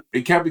dark, isn't it?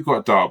 It can be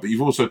quite dark, but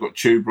you've also got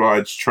tube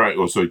rides, train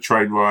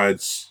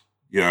rides,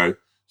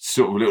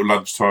 sort of a little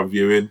lunchtime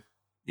viewing,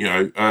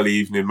 early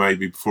evening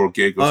maybe before a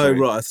gig or something.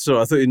 Oh, right.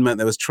 Sorry, I thought you meant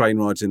there was train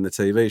rides in the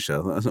TV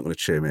show. That's not going to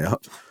cheer me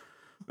up.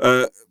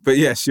 But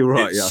yes, you're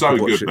right. It's so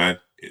good, man.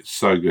 It's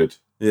so good.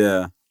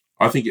 Yeah.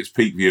 I think it's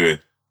peak viewing.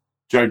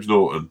 James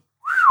Norton.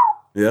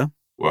 Yeah?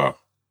 Wow.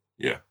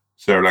 Yeah.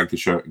 Sarah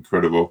Lancashire,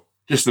 incredible.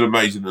 Just an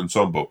amazing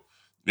ensemble.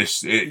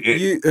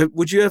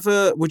 Would you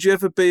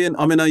ever be in?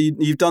 I mean,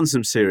 you've done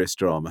some serious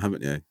drama,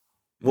 haven't you?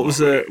 What was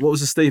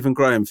the Stephen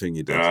Graham thing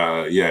you did?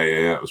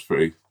 Yeah.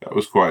 That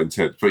was quite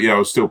intense. But yeah, I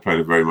was still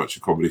playing very much a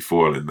comedy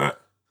foil in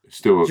that.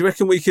 Still. Do you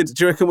reckon we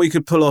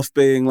could pull off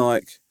being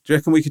like? Do you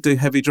reckon we could do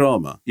heavy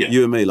drama? Yeah,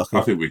 you and me.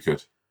 I think we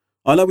could.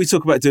 I know we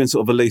talk about doing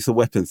sort of a Lethal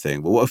Weapon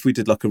thing, but what if we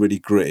did like a really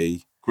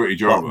gritty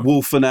drama? Like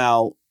Wolf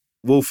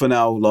and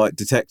Owl, like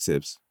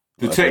detectives.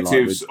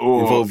 Detectives,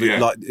 or involving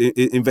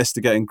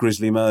investigating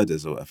grisly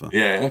murders or whatever.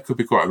 Yeah, that could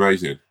be quite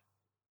amazing.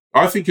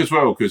 I think as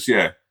well, because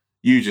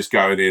you just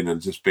going in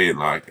and just being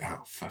like,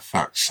 oh, for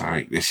fuck's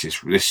sake, this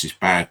is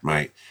bad,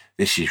 mate.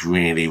 This is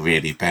really,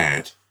 really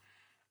bad.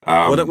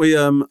 Why don't we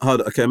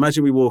okay,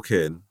 imagine we walk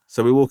in.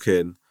 So we walk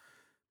in,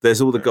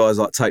 there's all the guys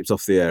like taped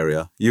off the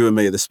area. You and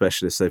me are the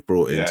specialists they've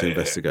brought in to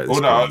investigate this.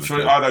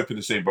 I'd open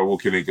the scene by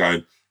walking in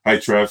going,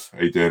 hey Trev,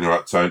 how you doing? All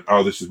right, Tone.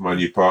 Oh, this is my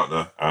new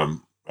partner,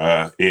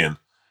 Ian.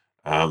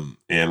 Ian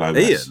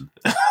Lomas.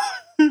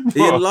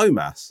 Ian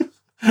Lomas?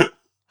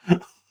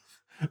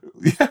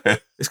 Yeah.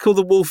 It's called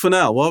The Wolf and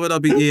Owl. Why would I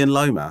be Ian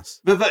Lomas?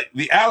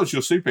 The Owl's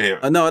your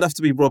superhero. No, I'd have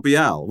to be Robbie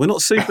Owl. We're not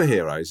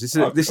superheroes.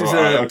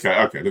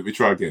 Okay, let me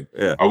try again.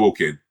 Yeah. I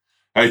walk in.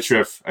 Hey,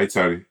 Trev. Hey,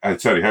 Tony. Hey,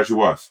 Tony, how's your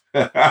wife?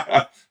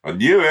 I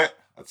knew it.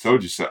 I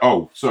told you so.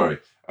 Oh, sorry.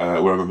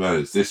 Where are my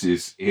manners? This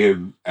is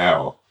Ian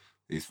Owl.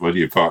 He's my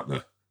new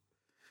partner.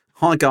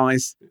 Hi,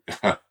 guys.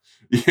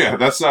 Yeah,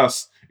 that's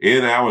us.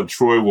 Ian Owl and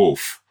Troy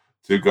Wolf.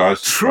 Two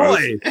guys.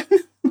 Troy?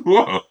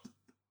 What?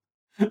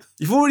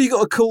 You've already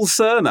got a cool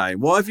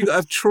surname. Why have you got to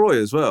have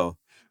Troy as well?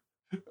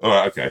 All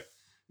right,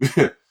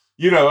 okay.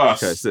 You know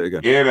us. Okay, say it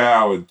again. Ian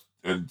Owl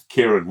and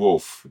Kieran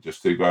Wolf.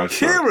 Just two guys.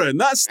 Kieran?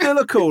 That's still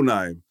a cool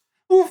name.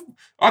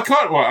 I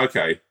can't. Right,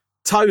 okay.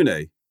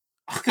 Tony.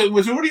 Okay,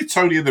 was already a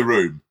Tony in the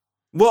room.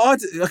 Well,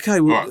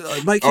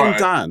 make him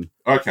Dan.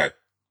 Okay.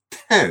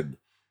 Dan.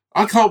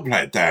 I can't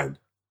play Dan.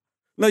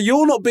 No,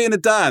 you're not being a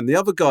Dan. The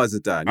other guy's a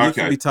Dan. You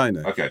can be Tony.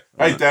 Okay.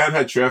 Hey, Dan.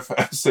 Hey, Trev.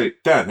 See,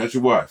 Dan, how's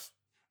your wife?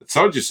 I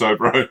told you so,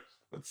 bro.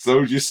 I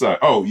told you so.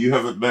 Oh, you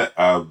haven't met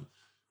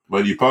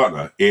my new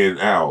partner, Ian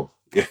Owl.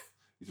 Yeah,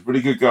 he's a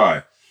pretty good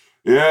guy.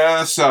 Yeah,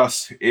 that's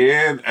us.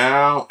 Ian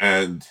Owl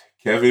and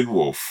Kevin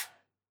Wolf.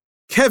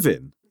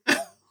 Kevin?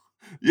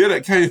 Yeah,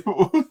 that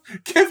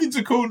Kevin's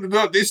a cool.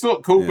 No, it's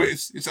not cool, but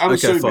it's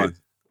unassuming. Okay, fine.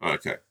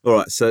 Okay. All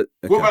right. So,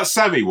 what about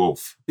Sammy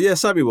Wolf? Yeah,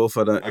 Sammy Wolf.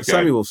 I don't. Okay.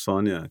 Sammy Wolf's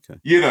fine. Yeah. Okay.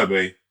 You know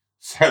me,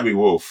 Sammy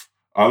Wolf.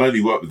 I'll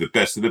only work with the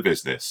best in the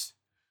business.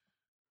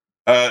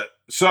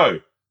 So,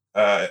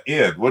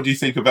 Ian, what do you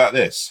think about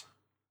this?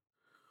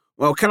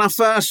 Well, can I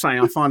first say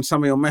I find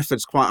some of your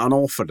methods quite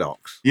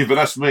unorthodox. Yeah, but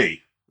that's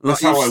me.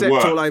 That's how I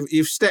work.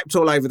 You've stepped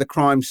all over the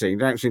crime scene. You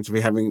don't seem to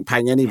be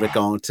paying any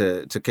regard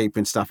to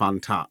keeping stuff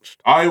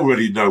untouched. I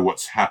already know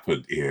what's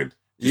happened, Ian.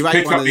 You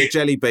ate one of the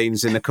jelly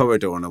beans in the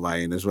corridor on the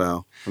way in as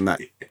well from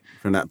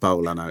that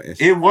bowl, I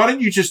noticed. Ian, why don't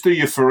you just do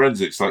your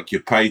forensics like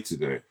you're paid to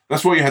do?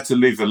 That's why you had to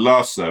leave the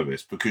last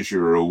service, because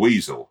you're a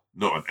weasel,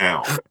 not an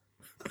owl.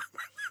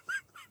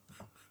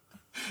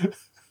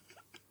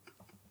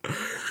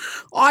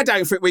 I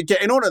don't think we're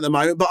getting on at the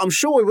moment, but I'm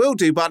sure we will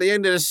do by the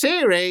end of the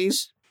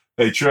series.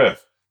 Hey,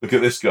 Trev, look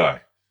at this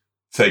guy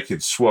taking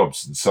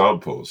swabs and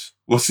samples.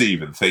 What's he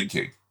even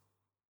thinking?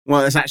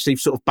 Well, it's actually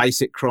sort of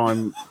basic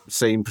crime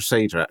scene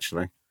procedure,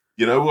 actually.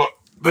 You know what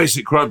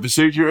basic crime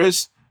procedure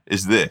is?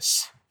 Is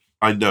this.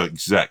 I know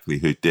exactly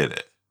who did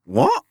it.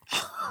 What?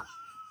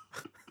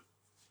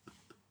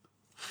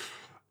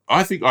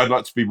 I think I'd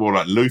like to be more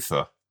like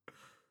Luther.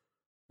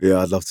 Yeah,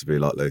 I'd love to be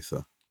like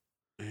Luther.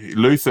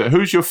 Luther,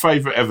 who's your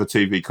favourite ever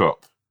TV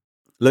cop?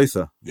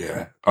 Luther.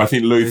 Yeah, I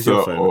think Luther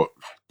or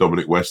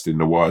Dominic West in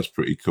The Wire is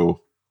pretty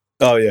cool.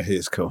 Oh yeah, he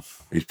is cool.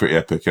 He's pretty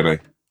epic, isn't he?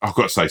 I've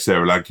got to say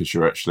Sarah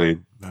Lancashire actually.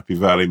 Happy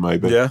Valley,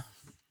 maybe. Yeah,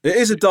 it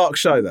is a dark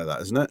show though,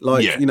 that isn't it?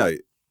 Like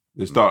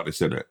there's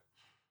darkness in it.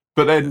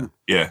 But then,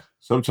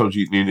 sometimes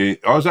you need.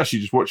 I was actually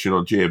just watching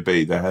on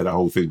GMB. They had a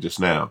whole thing just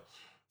now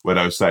where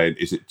they were saying,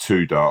 "Is it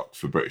too dark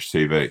for British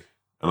TV?"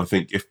 And I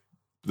think if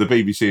the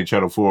BBC and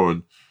Channel 4,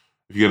 and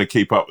if you're going to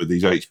keep up with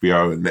these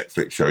HBO and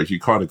Netflix shows, you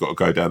kind of got to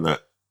go down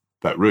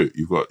that route.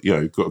 You've got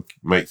to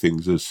make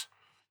things as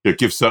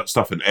give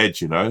stuff an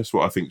edge. That's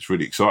what I think is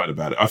really exciting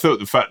about it. I thought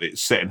the fact that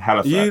it's set in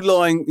Halifax.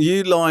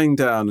 You lying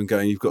down and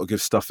going, you've got to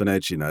give stuff an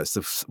edge.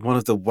 It's one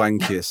of the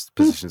wankiest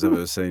positions I've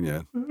ever seen.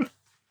 Yeah,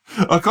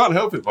 I can't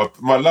help it.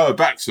 My lower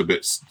back's a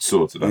bit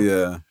sore today.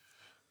 Yeah,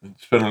 I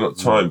spend a lot of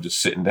time just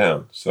sitting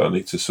down, so I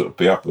need to sort of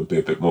be up and be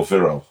a bit more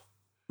virile.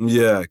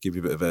 Yeah, give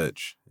you a bit of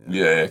edge.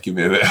 Yeah, give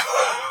me a bit.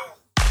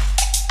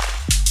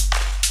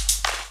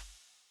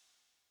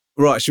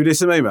 Right, should we do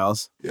some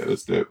emails? Yeah,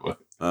 let's do it.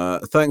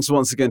 Thanks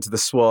once again to the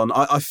Swan.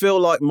 I feel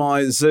like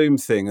my Zoom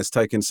thing has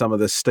taken some of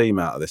the steam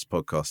out of this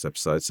podcast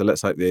episode, so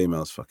let's hope the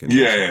emails fucking...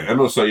 Yeah,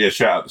 and also,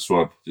 shout out to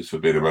Swan, just for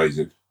being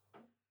amazing.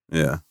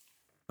 Yeah.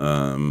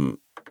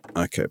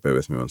 Okay, bear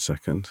with me 1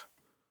 second.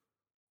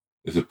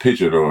 There's a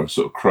pigeon or a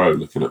sort of crow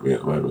looking at me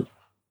at the moment.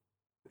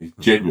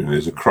 Genuinely,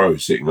 there's a crow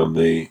sitting on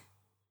the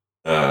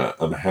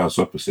house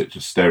opposite,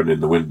 just staring in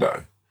the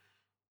window.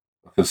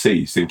 I can see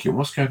he's thinking,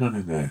 what's going on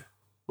in there?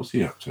 What's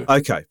he up to?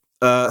 Okay.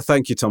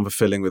 Thank you, Tom, for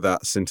filling with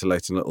that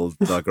scintillating little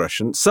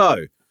digression.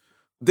 So,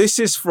 this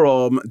is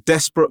from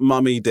Desperate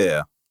Mummy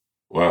Dear.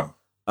 Wow.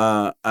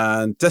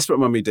 And Desperate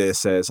Mummy Dear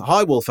says,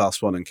 "Hi, Wolf, Al,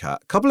 Swan and Cat.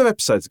 A couple of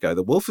episodes ago,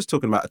 the Wolf was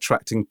talking about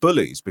attracting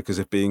bullies because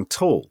of being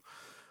tall.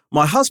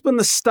 My husband,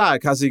 the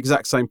Stag, has the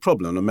exact same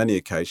problem. On many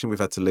occasions, we've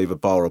had to leave a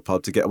bar or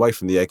pub to get away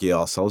from the eggy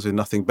arseholes with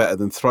nothing better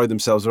than throw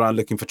themselves around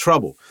looking for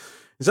trouble.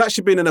 He's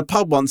actually been in a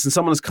pub once and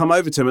someone has come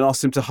over to him and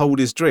asked him to hold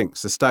his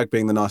drinks. The Stag,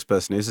 being the nice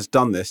person he is, has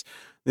done this.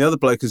 The other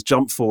bloke has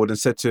jumped forward and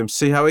said to him,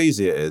 'See how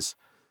easy it is.'"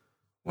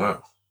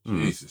 Wow.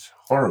 Jesus.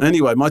 Horrible.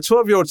 Anyway, my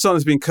 12-year-old son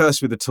has been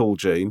cursed with the tall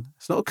gene.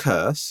 It's not a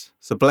curse,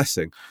 it's a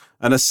blessing.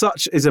 And as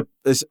such is a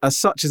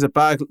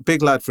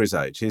big lad for his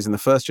age. He's in the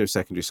first year of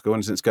secondary school,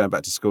 and since going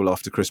back to school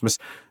after Christmas,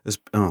 has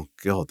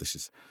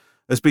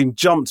been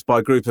jumped by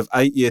a group of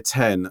 8 year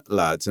 10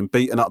 lads and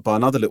beaten up by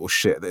another little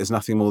shit that is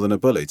nothing more than a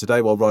bully.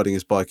 Today, while riding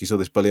his bike, he saw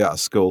this bully out of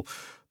school.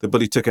 The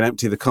bully took and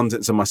emptied the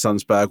contents of my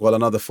son's bag while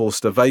another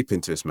forced a vape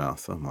into his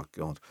mouth. Oh my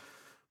God.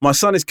 My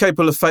son is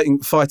capable of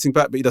fighting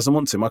back, but he doesn't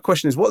want to. My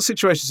question is, what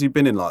situations have you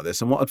been in like this,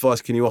 and what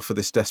advice can you offer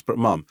this desperate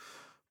mum?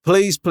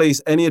 Please,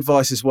 any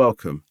advice is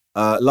welcome.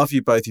 Love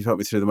you both. You've helped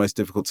me through the most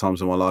difficult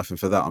times of my life, and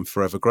for that, I'm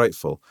forever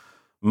grateful.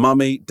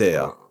 Mummy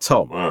Dear.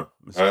 Tom. Wow.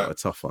 It's quite a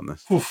tough one,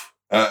 this.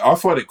 I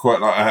find it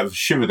quite I have a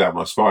shiver down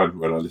my spine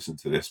when I listen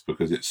to this,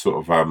 because it's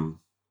sort of, a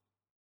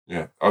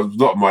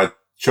lot of my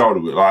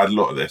childhood, I had a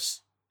lot of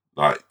this,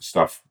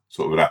 stuff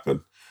sort of would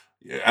happen.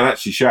 Yeah, and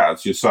actually, shout out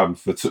to your son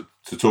for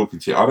talking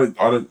to you. I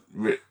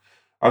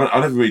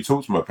never really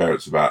talked to my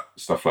parents about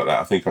stuff like that.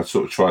 I think I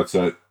sort of tried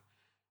to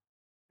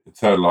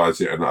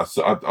internalise it, and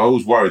I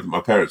was worried that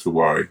my parents would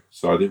worry,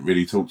 so I didn't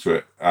really talk to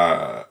it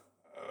about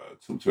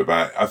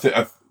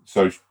it.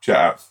 So shout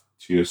out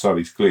to your son.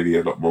 He's clearly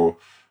a lot more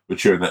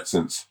mature in that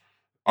sense.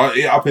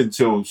 Up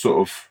until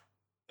sort of,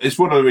 it's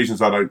one of the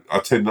reasons I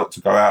tend not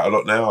to go out a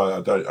lot now.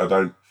 I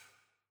don't.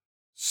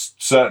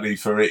 Certainly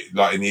for it,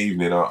 in the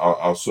evening,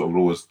 I'll sort of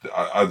always.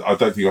 I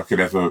don't think I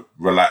could ever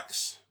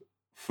relax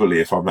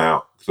fully if I'm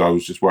out, because I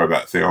was just worried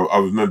about the thing. I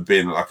remember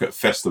being at a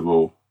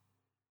festival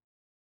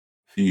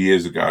a few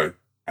years ago,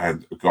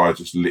 and a guy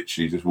just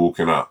literally just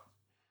walking up,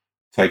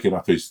 taking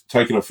off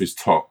his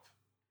top.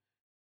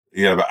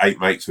 He had about 8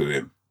 mates with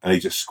him, and he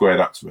just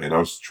squared up to me, and I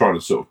was trying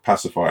to sort of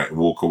pacify it and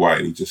walk away,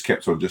 and he just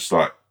kept on just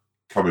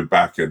coming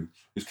back, and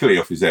he was clearly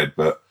off his head,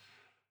 but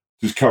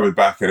just coming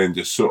back, and then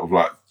just sort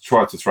of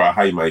tried to throw a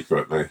haymaker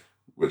at me,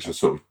 which I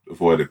sort of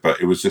avoided. But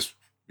it was just,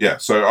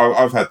 so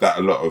I've had that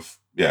a lot of,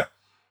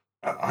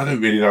 I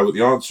don't really know what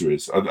the answer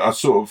is. I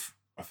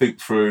think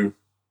through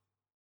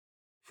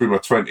my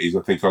 20s,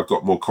 I think I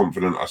got more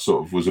confident. I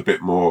sort of was a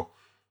bit more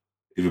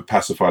either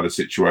pacified a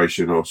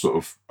situation, or sort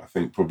of, I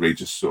think probably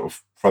just sort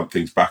of front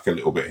things back a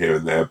little bit here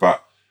and there.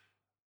 But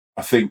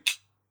I think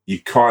you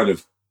kind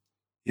of,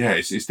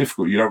 it's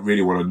difficult. You don't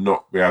really want to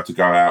not be able to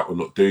go out or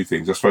not do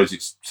things. I suppose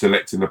it's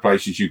selecting the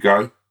places you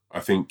go. I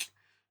think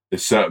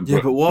there's certain...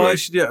 but why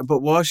should you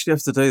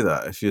have to do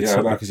that if you're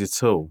tall, because you're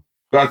tall?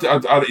 But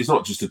it's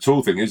not just a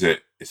tall thing, is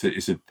it? It's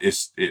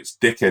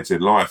dickheads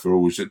in life are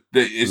always...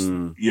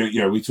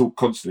 we talk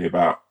constantly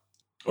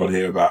on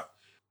here about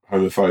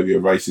homophobia,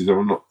 racism.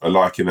 I'm not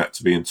liking that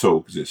to being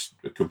tall, because it's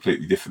a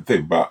completely different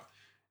thing. But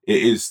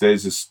there's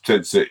a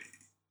sense that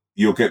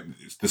you'll get...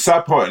 The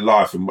sad part in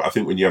life, and I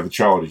think when you have a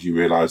child, is you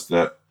realise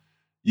that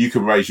you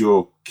can raise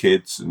your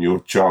kids and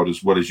your child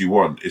as well as you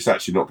want. It's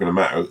actually not going to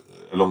matter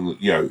along,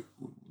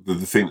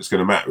 the thing that's going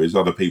to matter is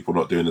other people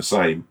not doing the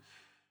same.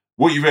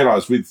 What you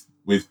realise with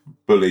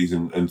bullies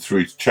and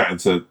through chatting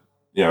to,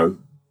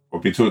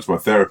 I've been talking to my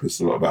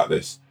therapist a lot about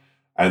this,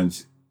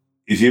 and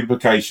is the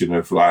implication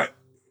of like,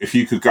 if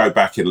you could go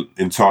back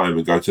in time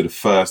and go to the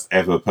first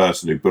ever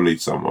person who bullied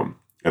someone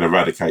and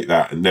eradicate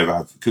that and never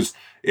have, because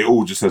it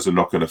all just has a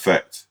knock-on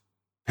effect.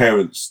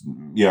 Parents,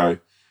 that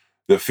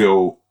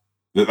feel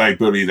that they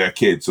bully their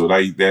kids, or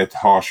they're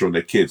harsher on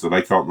their kids, or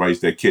they can't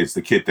raise their kids.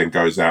 The kid then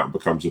goes out and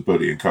becomes a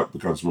bully and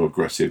becomes more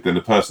aggressive. Then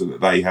the person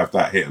that they have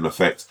that hit and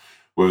effect,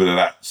 whether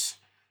that's,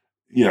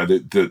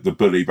 the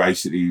bully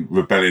basically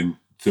rebelling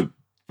to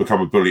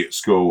become a bully at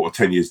school, or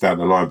 10 years down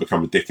the line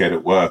become a dickhead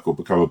at work, or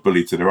become a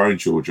bully to their own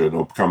children,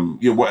 or become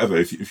whatever.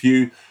 If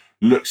you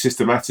look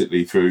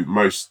systematically through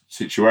most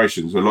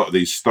situations, a lot of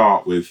these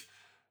start with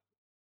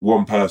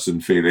one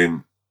person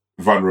feeling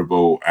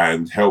vulnerable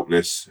and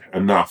helpless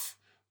enough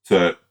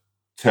to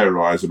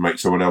terrorize and make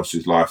someone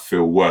else's life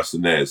feel worse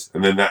than theirs,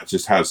 and then that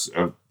just has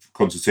a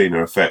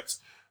concertina effect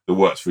that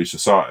works through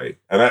society,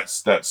 and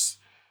that's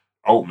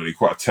ultimately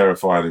quite a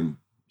terrifying and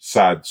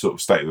sad sort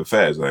of state of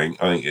affairs. I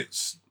think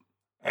it's.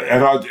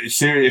 And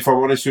if I'm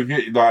honest with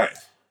you, like,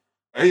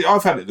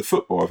 I've had it in the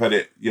football. I've had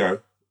it,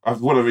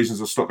 one of the reasons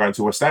I stopped going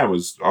to West Ham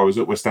was I was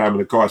at West Ham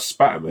and a guy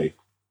spat at me.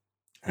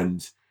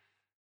 And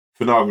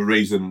for no other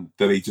reason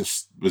than he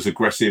just was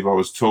aggressive. I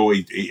was tall,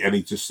 and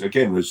he just,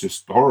 again, was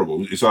just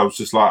horrible. So I was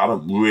just like, I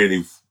don't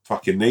really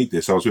fucking need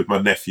this. I was with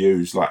my nephew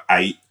who's like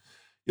 8.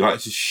 You're like,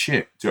 this is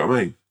shit. Do you know what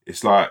I mean?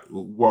 It's like,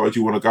 why would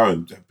you want to go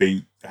and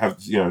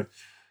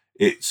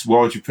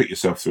why would you put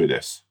yourself through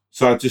this?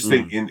 So I just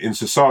think in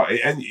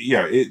society, and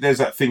there's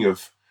that thing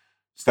of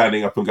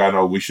standing up and going,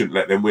 "Oh, we shouldn't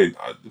let them win."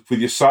 With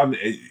your son,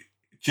 it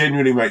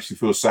genuinely makes me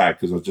feel sad,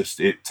 because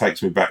it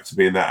takes me back to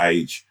being that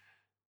age.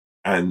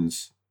 And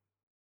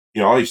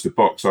I used to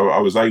box. I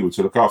was able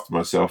to look after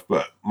myself,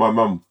 but my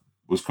mum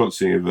was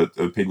constantly of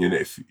the opinion that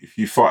if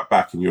you fight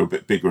back and you're a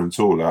bit bigger and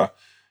taller,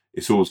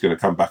 it's always going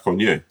to come back on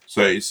you.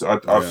 So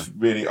I've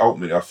really,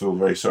 ultimately, I feel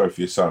very sorry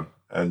for your son,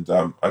 and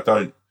I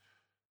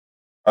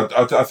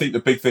think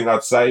the big thing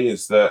I'd say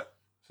is that,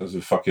 that's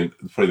probably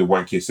the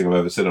wankiest thing I've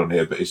ever said on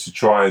here, but it's to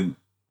try and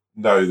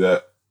know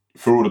that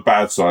for all the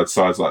bad sides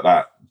like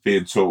that,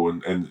 being tall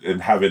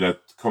and having a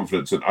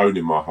confidence and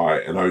owning my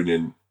height and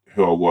owning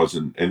who I was,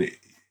 and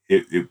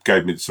it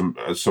gave me some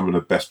of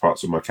the best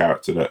parts of my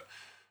character that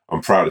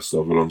I'm proudest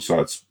of,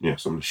 alongside some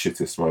of the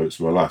shittest moments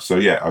of my life. So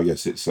yeah, I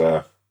guess it's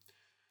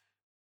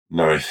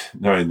knowing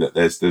that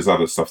there's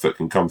other stuff that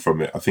can come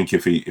from it. I think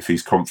if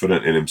he's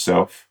confident in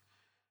himself,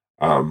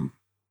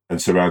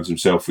 and surrounds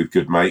himself with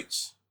good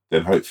mates,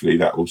 then hopefully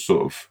that will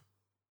sort of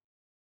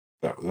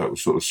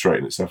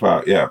straighten itself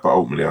out. Yeah, but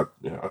ultimately,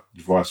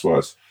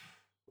 advice-wise,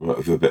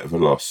 a bit of a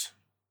loss.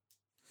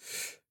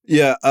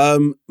 Yeah,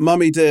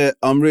 Mummy dear,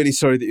 I'm really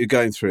sorry that you're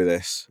going through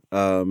this,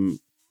 and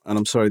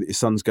I'm sorry that your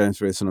son's going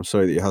through this, and I'm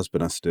sorry that your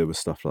husband has to deal with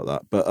stuff like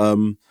that. But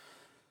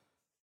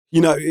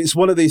it's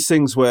one of these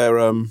things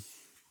where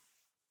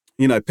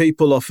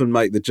people often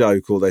make the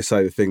joke, or they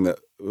say the thing that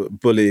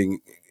bullying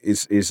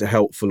is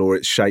helpful, or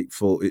it's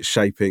shapeful, it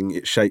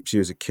shapes you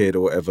as a kid,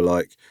 or whatever,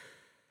 like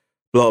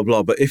blah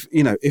blah. But if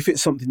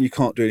it's something you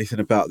can't do anything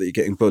about, that you're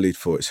getting bullied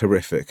for, it's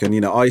horrific.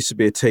 And I used to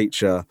be a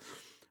teacher,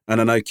 and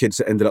I know kids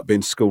that ended up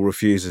being school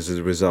refusers as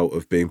a result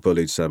of being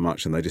bullied so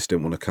much, and they just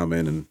didn't want to come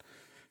in, and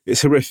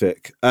it's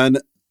horrific. And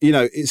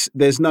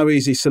there's no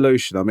easy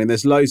solution. I mean,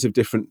 there's loads of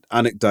different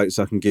anecdotes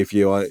I can give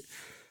you. I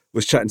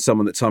was chatting to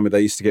someone that told me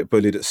they used to get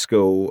bullied at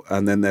school,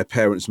 and then their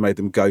parents made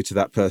them go to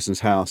that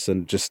person's house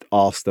and just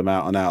ask them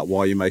out and out,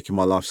 "Why are you making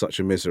my life such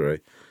a misery?"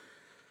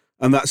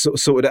 And that sort of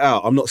sorted it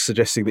out. I'm not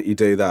suggesting that you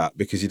do that,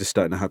 because you just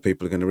don't know how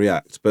people are going to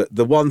react. But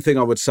the one thing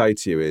I would say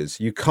to you is,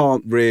 you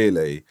can't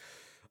really,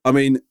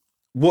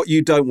 what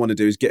you don't want to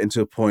do is get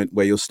into a point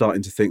where you're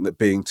starting to think that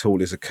being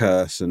tall is a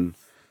curse, and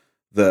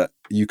that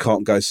you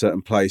can't go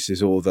certain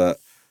places, or that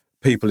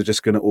people are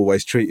just going to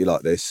always treat you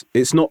like this.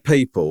 It's not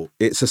people,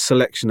 it's a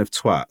selection of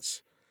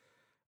twats.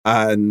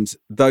 And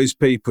those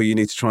people, you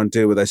need to try and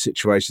deal with their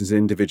situations in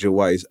individual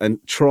ways,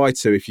 and try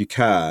to, if you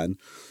can,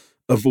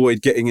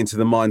 avoid getting into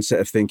the mindset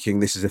of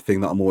thinking this is a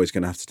thing that I'm always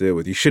going to have to deal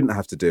with. You shouldn't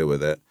have to deal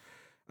with it.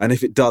 And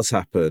if it does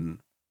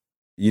happen,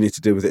 you need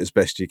to deal with it as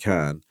best you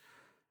can.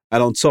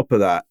 And on top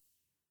of that,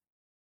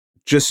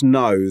 just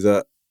know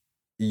that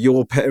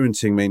your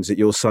parenting means that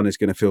your son is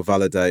going to feel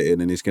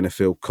validated, and he's going to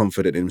feel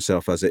confident in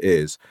himself as it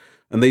is.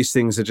 And these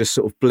things are just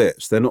sort of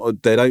blips. You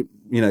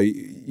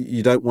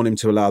don't want him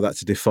to allow that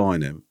to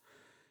define him.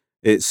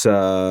 It's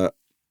a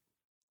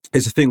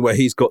thing where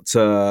he's got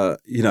to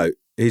know,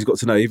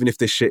 even if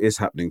this shit is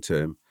happening to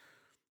him,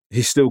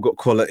 he's still got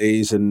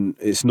qualities, and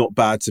it's not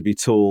bad to be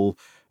tall,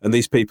 and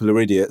these people are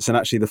idiots, and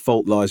actually the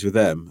fault lies with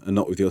them and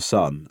not with your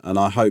son. And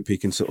I hope he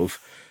can sort of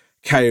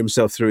carry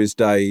himself through his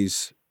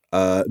days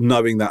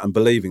knowing that and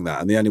believing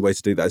that. And the only way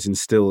to do that is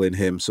instill in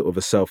him sort of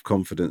a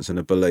self-confidence and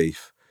a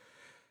belief.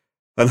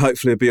 And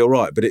hopefully it'll be all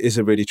right. But it is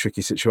a really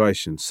tricky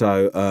situation.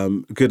 So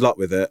good luck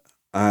with it.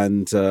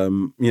 And,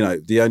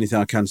 the only thing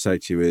I can say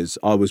to you is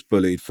I was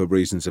bullied for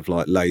reasons of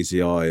like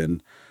lazy eye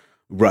and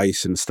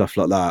race and stuff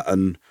like that.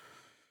 And,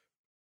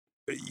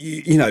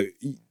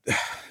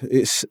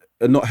 it's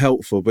not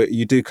helpful, but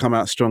you do come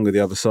out stronger the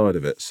other side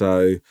of it.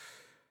 So,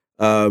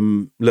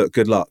 look,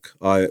 good luck.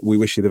 We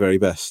wish you the very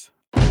best.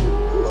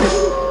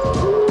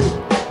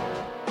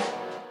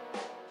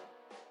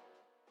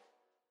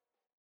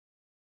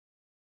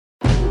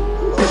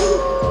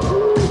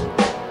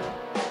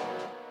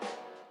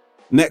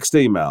 Next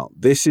email.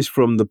 This is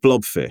from the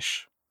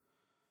Blobfish.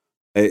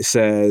 It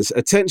says,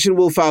 attention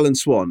Wolf Owl and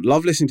Swan.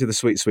 Love listening to the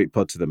Sweet Sweet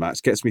pod to the max.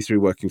 Gets me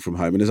through working from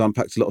home and has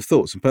unpacked a lot of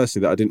thoughts and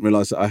personality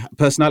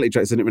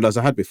traits I didn't realise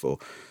I had before.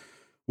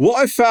 What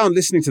I found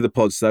listening to the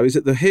pods, though, is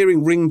that the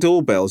hearing Ring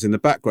doorbells in the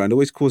background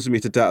always causes me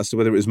to doubt as to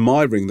whether it was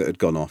my Ring that had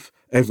gone off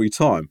every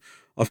time.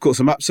 I've caught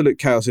some absolute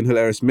chaos and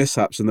hilarious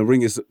mishaps, and the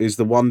Ring is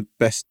one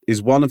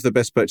of the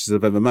best purchases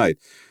I've ever made.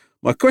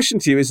 My question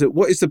to you is that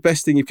what is the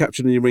best thing you've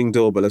captured on your Ring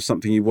doorbell of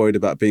something you worried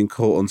about being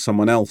caught on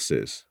someone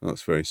else's?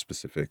 That's very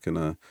specific,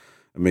 and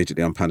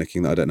immediately I'm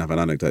panicking that I don't have an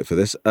anecdote for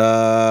this.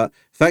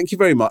 Thank you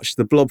very much,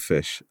 the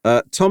Blobfish.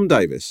 Tom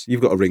Davis,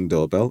 you've got a Ring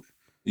doorbell.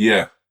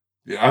 Yeah.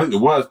 I think the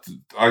worst,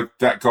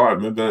 that guy, I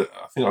remember,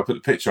 I think I put the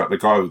picture up, the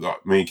guy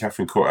that me and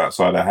Catherine caught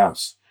outside our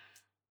house.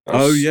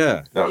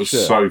 That was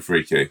so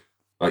freaky.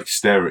 Like,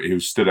 he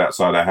was stood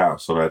outside our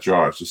house on our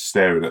drive, just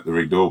staring at the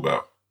Ring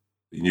doorbell.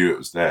 He knew it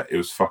was there. It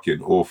was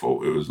fucking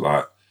awful. It was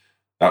like,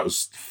 that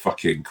was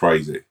fucking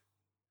crazy.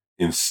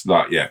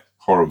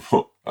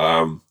 Horrible.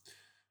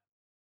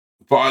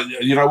 But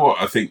you know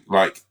what? I think,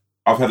 like,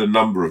 I've had a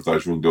number of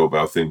those Ring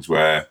doorbell things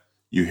where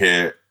you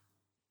hear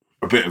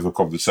a bit of a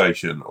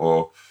conversation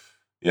or,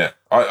 yeah.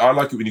 I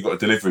like it when you've got a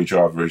delivery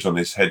driver who's on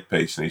this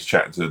headpiece and he's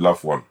chatting to a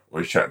loved one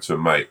or he's chatting to a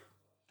mate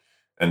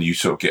and you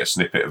sort of get a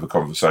snippet of a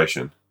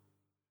conversation.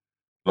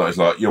 Like, it's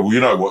like, yeah, well, you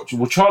know what?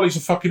 Well, Charlie's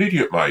a fucking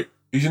idiot, mate.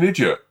 He's an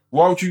idiot.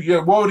 Why would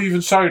he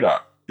even say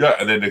that? Yeah,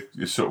 and then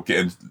you're sort of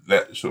getting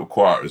sort of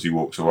quiet as he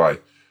walks away.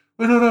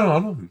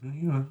 No.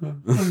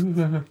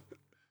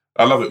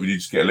 I love it when you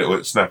just get a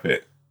little snap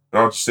it. And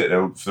I'll just sit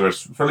there for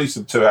at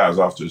least 2 hours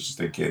afterwards just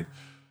thinking,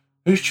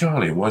 who's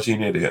Charlie and why is he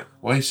an idiot?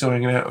 Why are you still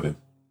hanging out with him?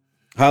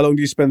 How long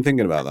do you spend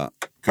thinking about that?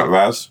 A couple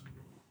of hours.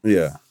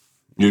 Yeah.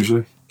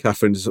 Usually.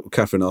 Catherine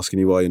asking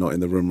you why you're not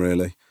in the room,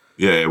 really.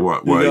 Yeah, why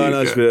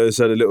I just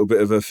had a little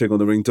bit of a thing on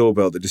the Ring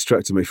doorbell that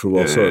distracted me for a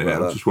while. Sorry about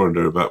that. I'm just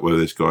wondering about whether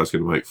this guy's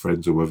going to make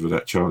friends or whether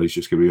that Charlie's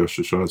just going to be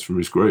ostracised from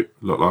his group,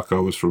 not like I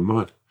was from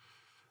mine.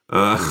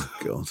 Oh,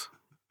 God.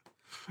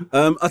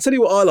 I'll tell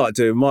you what I like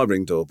doing with my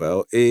Ring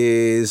doorbell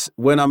is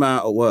when I'm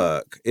out at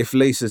work, if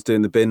Lisa's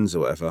doing the bins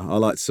or whatever, I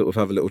like to sort of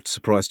have a little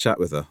surprise chat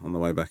with her on the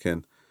way back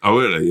in. Oh,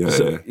 really?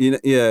 Yeah.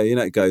 You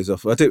know, it goes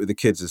off. I do it with the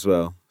kids as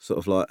well. Sort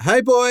of like,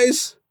 hey,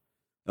 boys.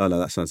 Oh, no,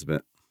 that sounds a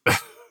bit...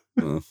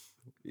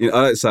 I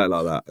don't say it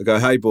like that. I go,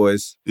 hey,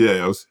 boys.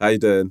 Yeah. How you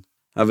doing?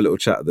 Have a little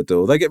chat at the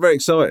door. They get very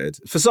excited.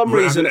 For some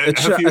reason...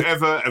 Have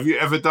you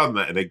ever done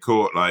that and then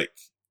caught, like,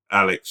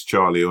 Alex,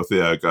 Charlie or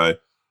Theo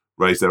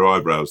raise their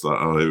eyebrows like,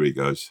 oh, here he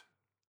goes?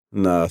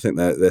 No, I think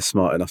they're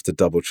smart enough to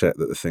double check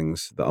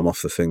that I'm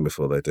off the thing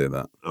before they do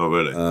that. Oh,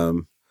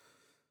 really?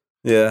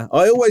 Yeah.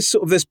 I always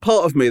there's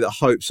part of me that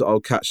hopes that I'll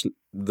catch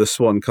the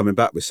Swan coming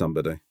back with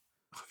somebody.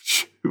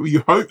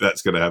 You hope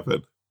that's going to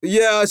happen?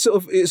 Yeah, it'd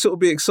sort of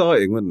be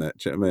exciting, wouldn't it?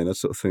 Do you know what I mean? I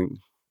sort of think,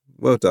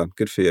 well done,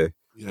 good for you.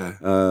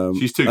 Yeah.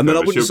 She's too clever.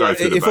 She'll go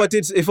through the back.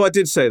 If I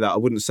did say that, I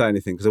wouldn't say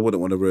anything because I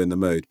wouldn't want to ruin the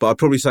mood. But I'd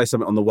probably say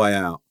something on the way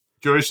out.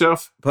 Enjoy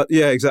yourself? But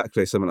yeah,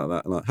 exactly, something like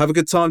that. Like, have a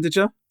good time, did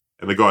you?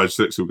 And the guy just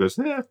looks and goes,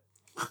 yeah.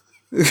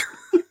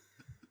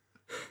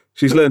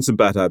 She's learned some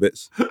bad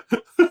habits.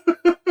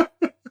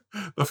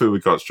 I feel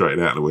we can't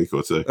straighten out in a week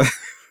or two.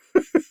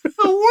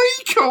 A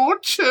week or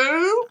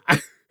two?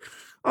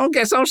 I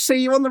guess I'll see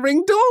you on the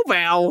Ring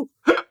doorbell.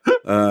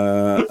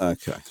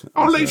 Okay.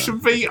 I'll leave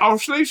some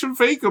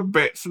vegan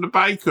bits from the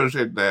bakers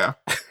in there.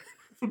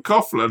 From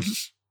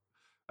Coughlan's.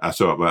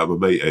 That's all right, mate. I'm a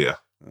meat eater.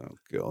 Oh,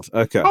 God.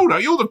 Okay. Oh, no,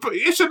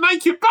 it's a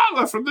naked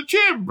butler from the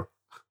gym.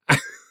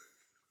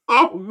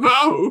 Oh,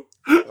 no.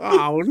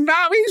 Oh,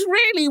 no, he's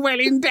really well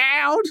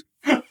endowed.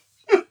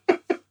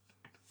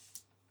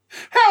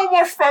 How am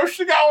I supposed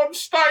to go on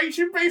stage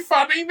and be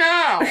funny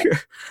now?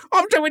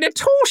 I'm doing a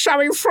tour show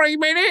in 3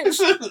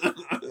 minutes.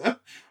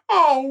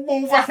 Oh,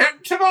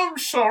 Wolverhampton, I'm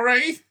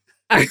sorry.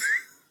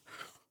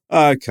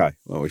 Okay,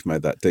 well, we've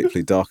made that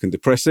deeply dark and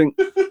depressing.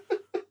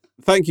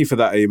 Thank you for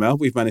that email.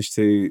 We've managed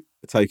to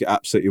take it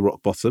absolutely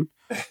rock bottom.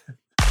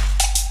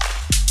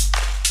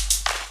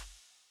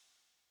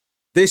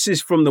 This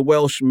is from the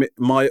Welsh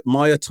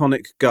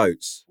myotonic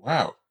goats.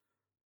 Wow.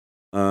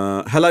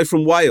 Hello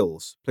from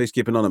Wales. Please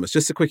keep anonymous.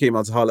 Just a quick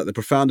email to highlight the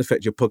profound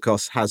effect your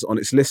podcast has on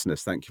its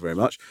listeners. Thank you very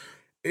much.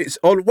 It's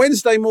on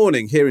Wednesday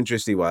morning here in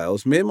Drisley,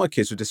 Wales. Me and my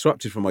kids were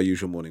disrupted from our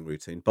usual morning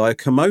routine by a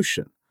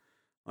commotion.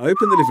 I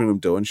opened the living room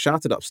door and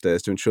shouted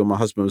upstairs to ensure my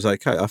husband was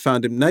okay. I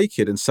found him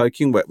naked and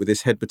soaking wet with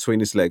his head between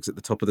his legs at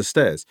the top of the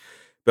stairs.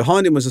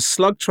 Behind him was a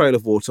slug trail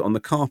of water on the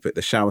carpet,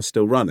 the shower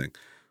still running.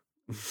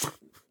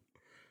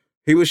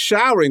 He was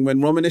showering when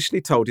Rom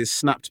initially told his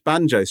snapped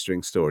banjo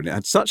string story, and it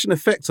had such an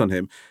effect on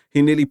him,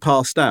 he nearly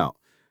passed out.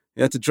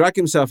 He had to drag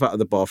himself out of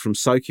the bathroom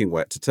soaking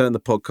wet to turn the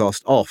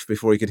podcast off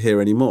before he could hear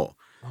any more.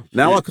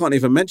 Now I can't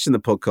even mention the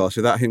podcast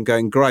without him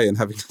going grey and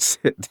having to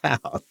sit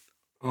down.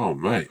 Oh,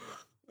 mate.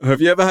 Have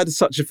you ever had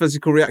such a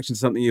physical reaction to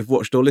something you've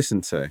watched or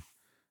listened to?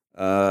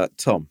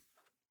 Tom?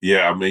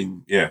 Yeah, I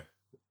mean, yeah.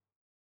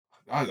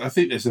 I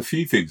think there's a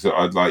few things that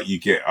I'd like you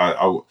get.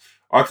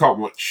 I can't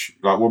watch,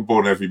 like, One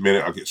Born Every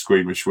Minute I get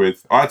squeamish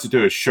with. I had to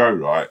do a show,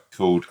 right,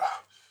 called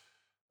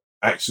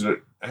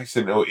Accidental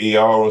ER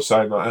or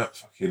something like that.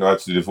 Fucking, I had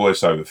to do the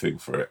voiceover thing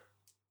for it.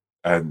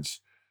 And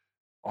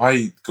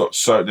I got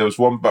there was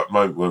one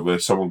moment where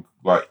someone,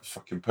 like,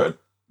 fucking put,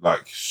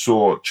 like,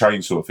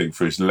 chainsaw thing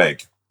through his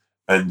leg.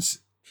 And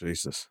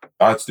Jesus.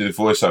 I had to do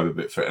the voiceover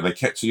bit for it. And they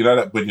kept, you know,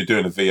 that when you're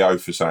doing a VO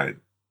for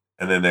something,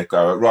 and then they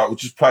go, right, we'll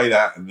just play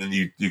that. And then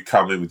you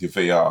come in with your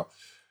VO,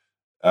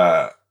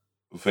 and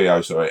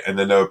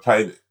then they were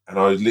playing it, and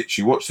I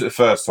literally watched it the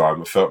first time.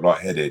 I felt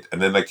lightheaded,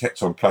 and then they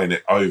kept on playing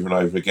it over and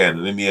over again.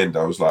 And in the end,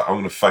 I was like, I'm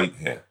going to faint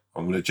here.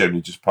 I'm going to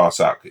generally just pass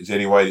out. Is there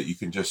any way that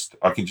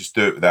I can just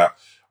do it without?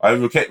 I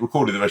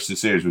recorded the rest of the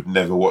series with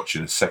never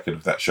watching a second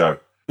of that show.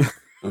 It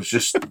was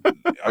just,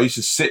 I used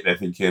to sit there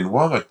thinking,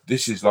 why?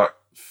 This is like,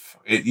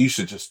 it used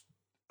to just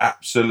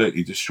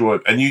absolutely destroy.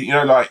 And you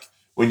know, like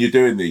when you're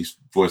doing these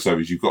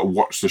voiceovers, you've got to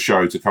watch the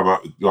show to come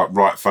up with like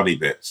right funny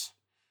bits.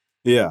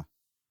 Yeah.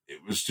 It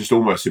was just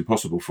almost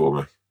impossible for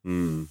me.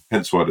 Mm.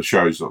 Hence why the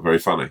show's not very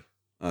funny.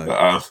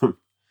 Oh. But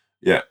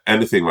yeah,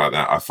 anything like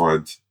that, I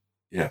find,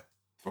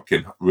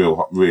 fucking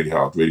really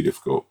hard, really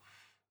difficult.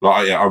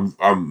 Like, yeah,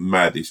 I'm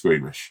madly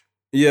squeamish.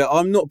 Yeah,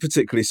 I'm not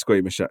particularly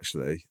squeamish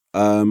actually.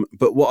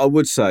 But what I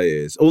would say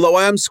is, although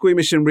I am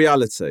squeamish in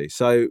reality,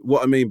 so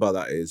what I mean by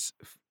that is,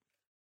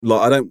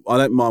 like, I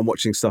don't mind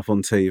watching stuff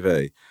on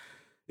TV.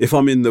 If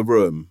I'm in the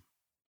room,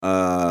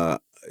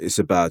 it's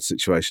a bad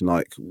situation.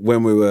 Like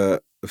when we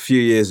were a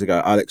few years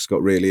ago, Alex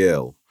got really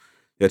ill.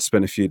 He had to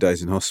spend a few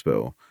days in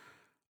hospital,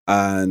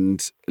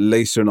 and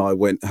Lisa and I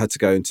had to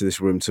go into this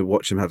room to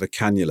watch him have a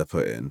cannula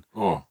put in.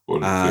 Oh,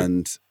 what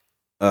and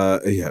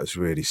it was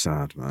really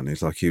sad, man. He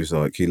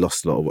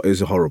lost a lot of. It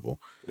was a horrible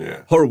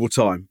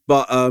time.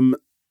 But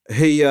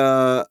he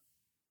then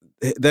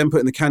put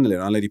in the cannula,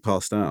 and our lady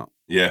passed out.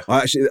 Yeah,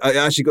 I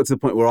actually got to the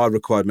point where I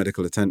required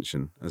medical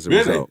attention as a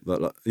result.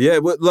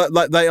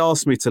 Like they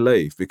asked me to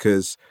leave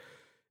because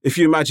if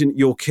you imagine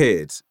your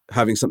kid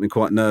having something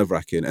quite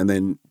nerve-wracking and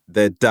then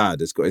their dad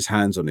has got his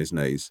hands on his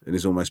knees and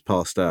is almost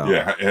passed out.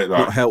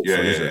 Not helpful,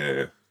 is it?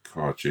 Yeah.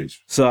 Oh, jeez.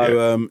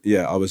 So,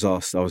 I was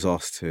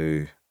asked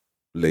to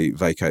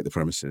vacate the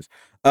premises.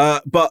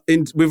 But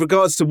with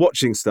regards to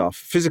watching stuff,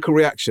 physical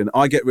reaction,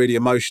 I get really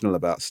emotional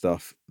about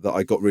stuff that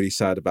I got really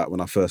sad about when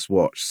I first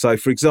watched. So,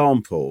 for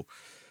example,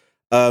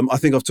 I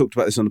think I've talked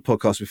about this on the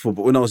podcast before,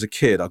 but when I was a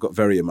kid, I got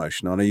very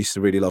emotional and I used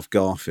to really love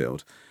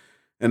Garfield.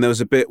 And there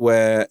was a bit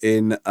where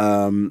in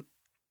Garfield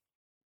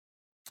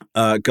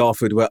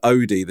where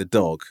Odie, the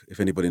dog, if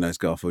anybody knows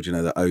Garfield, you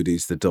know that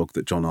Odie's the dog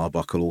that John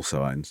Arbuckle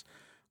also owns.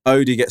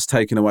 Odie gets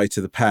taken away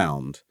to the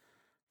pound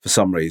for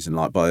some reason,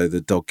 like by the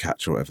dog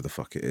catcher or whatever the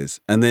fuck it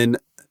is. And then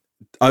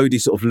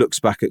Odie sort of looks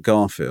back at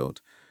Garfield.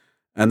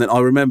 And then I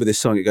remember this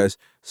song, it goes,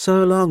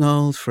 "So long,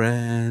 old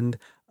friend,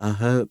 I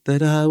hope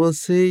that I will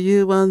see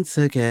you once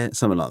again."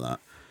 Something like that.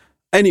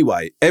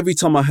 Anyway, every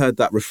time I heard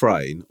that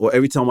refrain or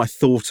every time I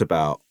thought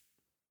about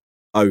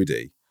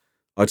Odie,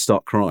 I'd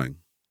start crying.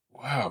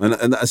 Wow.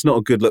 And that's not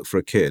a good look for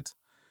a kid.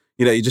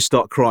 You know, you just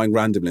start crying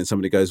randomly and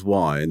somebody goes,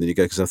 "Why?" And then you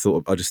go, "Because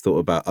I just thought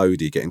about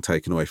Odie getting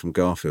taken away from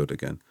Garfield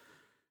again."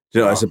 Do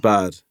you know, it's a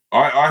bad...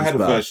 I had a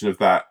version of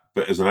that,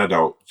 but as an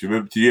adult. Do you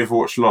remember, did you ever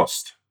watch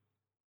Lost?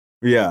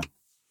 Yeah.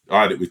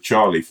 I had it with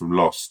Charlie from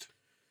Lost.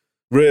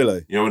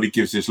 Really? You know, when he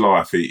gives his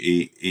life,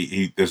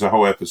 he there's a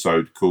whole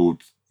episode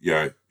called,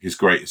 his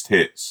greatest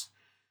hits.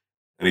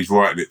 And he's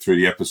writing it through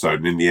the episode,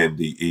 and in the end,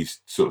 he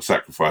sort of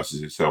sacrifices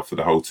himself for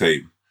the whole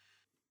team.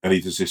 And he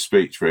does this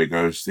speech where he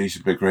goes, "These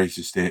are the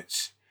greatest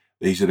hits.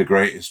 These are the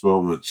greatest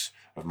moments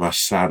of my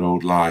sad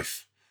old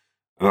life."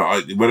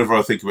 And whenever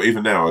I think about it,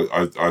 even now,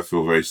 I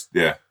feel very,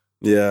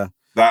 Yeah.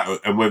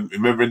 That, and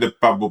remember in the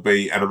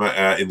Bumblebee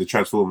in the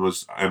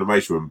Transformers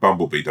animation when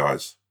Bumblebee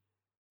dies?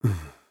 Yeah.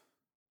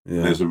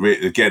 There's a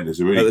really... At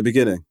the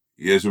beginning?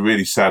 There's a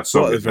really sad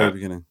song at the very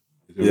beginning.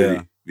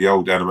 The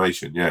old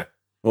animation, yeah.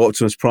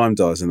 Optimus Prime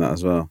dies in that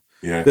as well.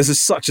 Yeah. There's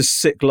such a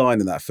sick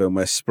line in that film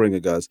where Springer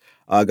goes,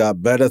 "I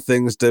got better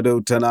things to do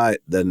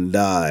tonight than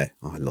die."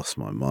 I lost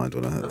my mind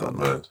when I heard that.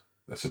 Man.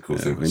 That's a cool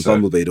thing. I mean,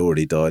 Bumblebee had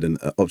already died and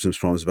Optimus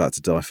Prime was about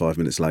to die 5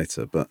 minutes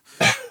later, but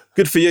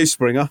good for you,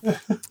 Springer.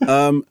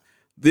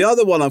 The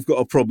other one I've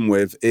got a problem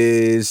with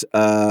is...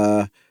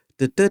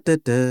 What's that?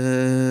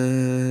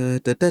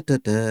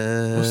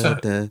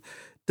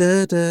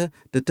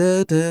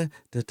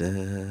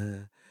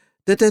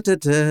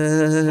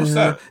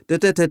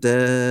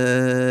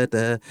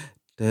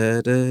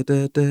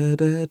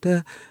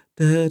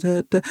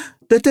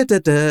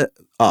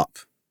 Up.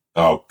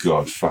 Oh,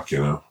 God,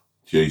 fucking hell.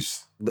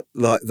 Jeez.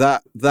 Like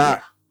that.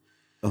 Yeah.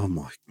 Oh,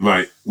 my.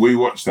 Mate, we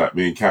watched that,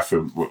 me and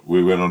Catherine,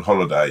 we went on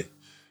holiday,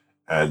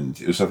 and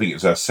I think it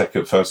was our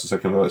second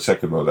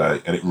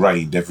holiday, and it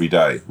rained every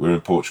day. We were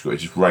in Portugal, it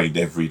just rained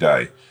every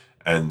day.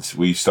 and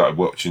we started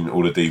watching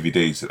all the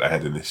DVDs that they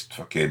had in this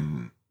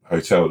fucking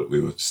hotel that we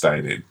were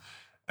staying in,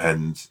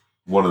 and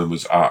one of them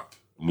was Up,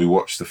 and we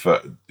watched the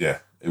first. Yeah,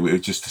 it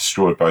just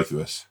destroyed both of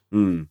us.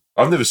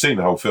 I've never seen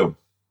the whole film.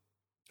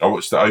 I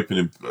watched the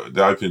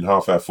opening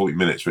half hour, 40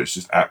 minutes, where it's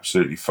just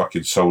absolutely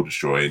fucking soul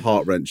destroying,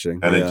 heart wrenching,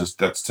 and then just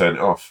had to turn it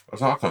off. I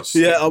was like, I can't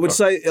see. Yeah, I would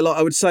say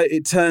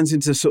it turns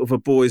into sort of a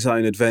boy's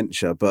own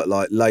adventure, but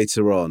like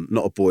later on,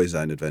 not a boy's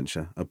own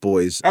adventure, a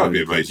boy's. That would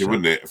be amazing,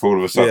 wouldn't it? If all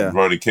of a sudden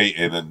Ronan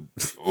Keating and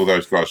all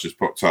those guys just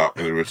popped up,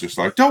 and it was just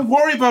like, "Don't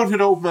worry about it,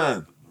 old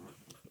man.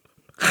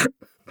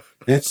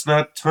 It's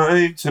not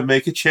time to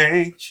make a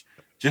change.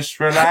 Just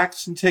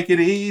relax and take it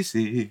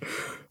easy."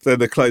 Then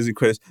the closing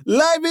credits.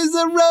 Life is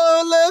a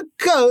roller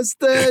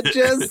coaster,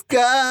 just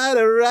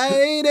gotta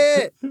ride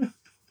it.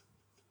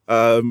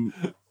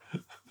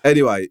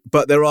 Anyway,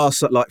 but there are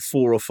like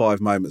 4 or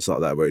 5 moments like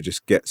that where it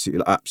just gets you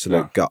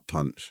absolute gut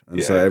punch.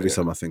 And so every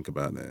time I think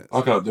about it,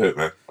 I can't do it,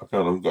 man. I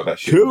haven't got that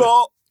shit.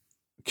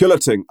 Killer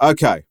ting.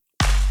 Okay.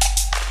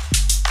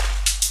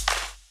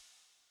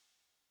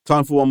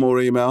 Time for one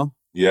more email.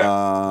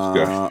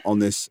 Yeah. On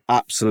this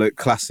absolute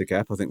classic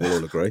app, I think we'll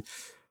all agree.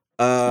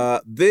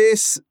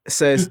 This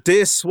says,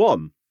 Dear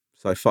Swan,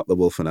 so fuck the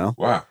wolf for now.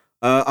 Wow.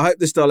 I hope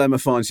this dilemma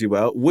finds you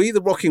well. We,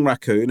 the Rocking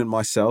Raccoon, and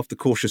myself, the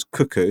Cautious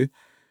Cuckoo.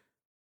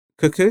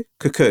 Rocking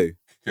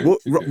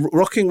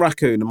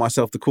Raccoon and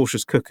myself, the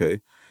Cautious Cuckoo,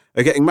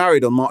 are getting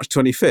married on March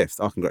 25th.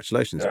 Oh,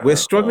 congratulations. We're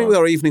struggling with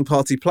our evening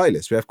party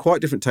playlist. We have quite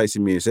different tastes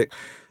in music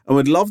and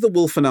would love the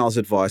Wolf and Owl's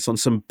advice on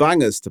some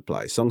bangers to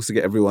play, songs to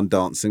get everyone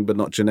dancing, but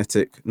not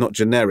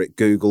generic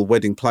Google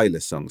wedding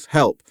playlist songs.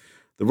 Help.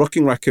 The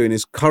Rocking Raccoon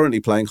is currently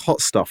playing Hot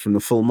Stuff from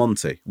the Full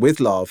Monty. With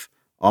love,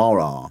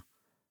 RR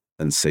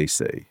and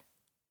CC.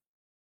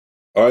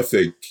 I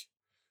think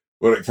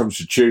when it comes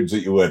to tunes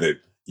at your wedding,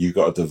 you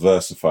got to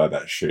diversify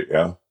that shit,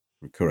 yeah?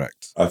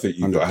 Correct. I think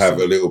you've got to have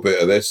a little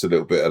bit of this, a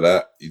little bit of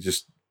that.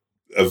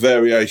 A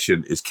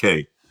variation is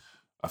key.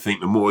 I think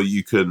the more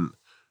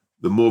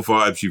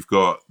vibes you've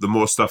got, the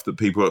more stuff that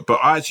people... But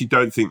I actually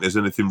don't think there's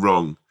anything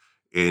wrong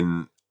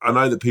in... I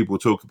know that people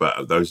talk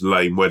about those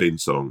lame wedding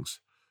songs,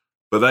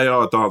 but they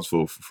are dance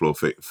floor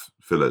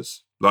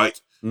fillers.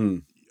 Like,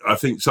 I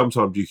think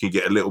sometimes you can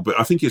get a little bit...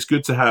 I think it's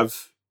good to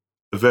have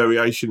a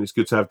variation. It's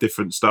good to have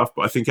different stuff.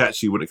 But I think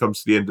actually when it comes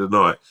to the end of the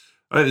night,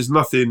 I think there's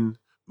nothing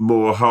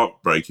more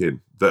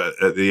heartbreaking that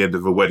at the end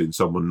of a wedding,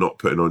 someone not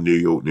putting on New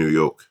York, New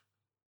York.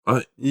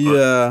 I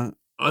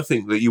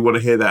think that you want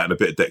to hear that and a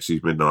bit of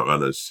Dexy's Midnight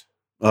Runners.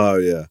 Oh,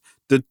 yeah.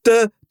 Da,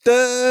 da,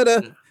 da,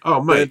 da,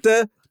 oh, mate.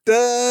 Da,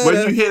 da,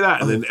 when you hear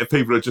that and then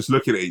people are just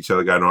looking at each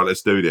other going, right,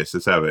 let's do this,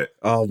 let's have it.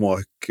 Oh,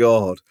 my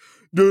God.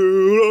 Yeah,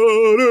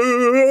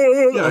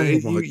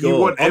 my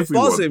God. I'm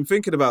buzzing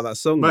thinking about that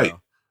song, mate.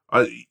 Now.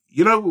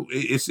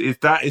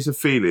 That is a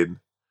feeling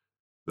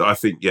that I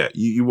think,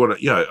 you want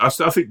to, I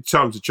think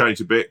times have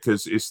changed a bit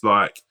because it's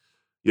like,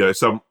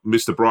 some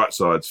Mr.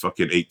 Brightside's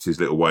fucking eked his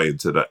little way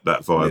into that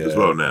vibe as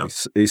well now.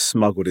 He's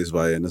smuggled his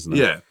way in, hasn't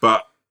he? Yeah,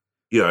 but,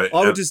 I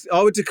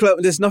would declare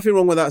there's nothing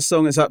wrong with that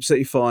song. It's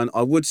absolutely fine.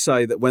 I would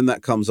say that when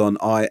that comes on,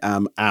 I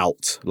am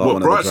out. Like one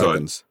of the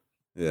dragons.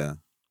 Yeah.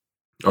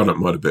 I don't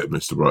mind a bit of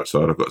Mr.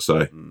 Brightside, I've got to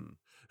say.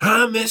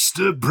 I'm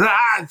Mr.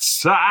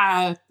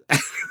 Brightside.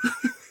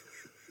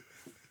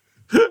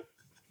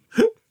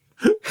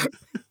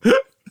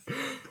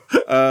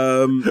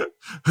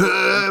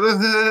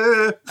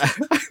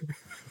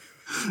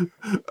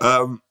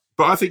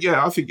 But I think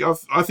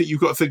you've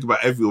got to think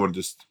about everyone.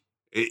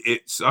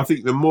 I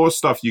think the more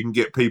stuff you can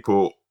get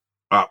people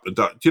up and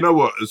down. Do you know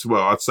what? As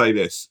well, I'd say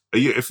this: are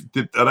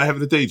they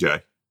having a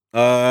DJ?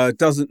 It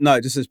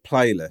just says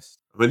playlist.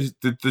 I mean,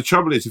 the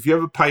trouble is, if you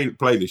have a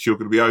playlist, you're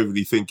going to be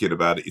overly thinking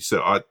about it.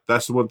 So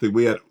that's the one thing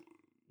we had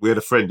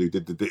a friend who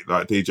did the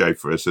DJ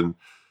for us, and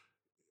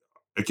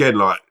again,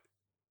 like,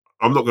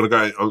 I'm not going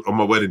to go on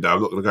my wedding day.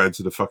 I'm not going to go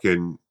into the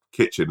fucking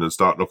kitchen and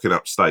start knocking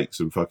up steaks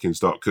and fucking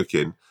start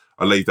cooking.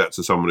 I leave that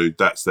to someone who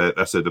that's their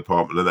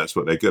department and that's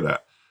what they're good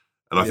at.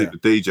 And I think the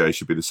DJ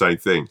should be the same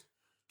thing.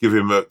 Give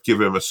him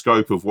a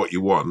scope of what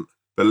you want,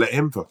 but let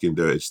him fucking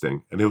do his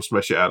thing, and he'll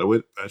smash it out of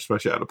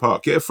the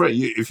park. Get a friend.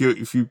 If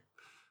you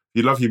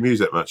love your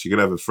music much, you're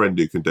gonna have a friend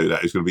who can do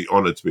that. Who's going to be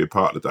honoured to be a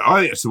part of that.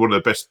 I think it's one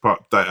of the best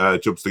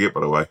jobs to get,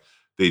 by the way.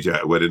 DJ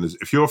at a wedding is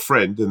if you're a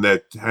friend and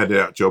they're handing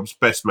out jobs,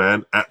 best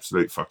man,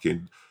 absolute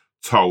fucking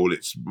toll.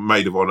 It's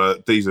maid of honour.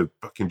 These are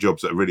fucking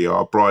jobs that really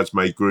are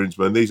bridesmaid,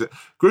 groomsmen. These are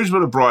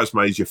groomsmen and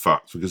bridesmaids. You're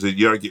fucked because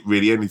you don't get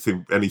really any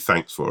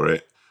thanks for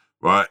it,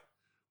 right?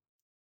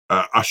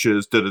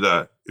 Ushers,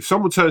 da. If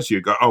someone turns to you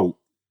and go, "Oh,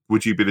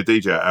 would you be the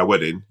DJ at our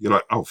wedding?" You're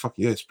like, "Oh, fuck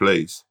yes,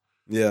 please."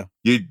 Yeah.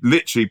 You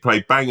literally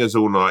play bangers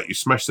all night. You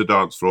smash the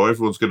dance floor.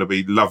 Everyone's going to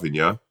be loving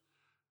you,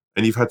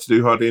 and you've had to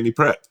do hardly any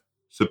prep.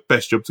 It's the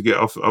best job to get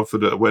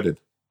offered at a wedding.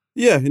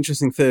 Yeah,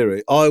 interesting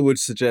theory. I would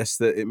suggest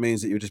that it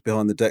means that you're just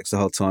behind the decks the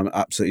whole time,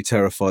 absolutely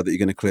terrified that you're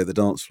going to clear the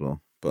dance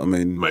floor. But I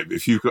mean, maybe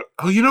if you've got,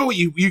 you know what,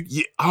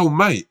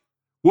 mate,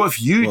 what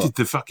if you did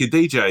the fucking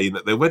DJing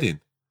at their wedding?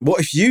 What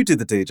if you did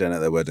the DJing at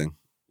their wedding?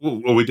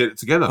 Well, or we did it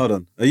together. Hold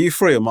on, are you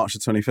free on March the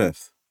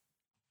 25th?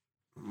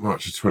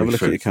 March the 25th. Have a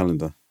look at your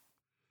calendar.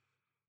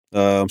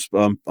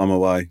 I'm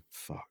away.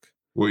 Fuck.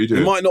 What are you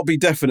doing? It might not be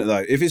definite,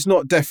 though. If it's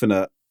not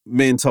definite,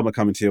 me and Tom are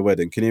coming to your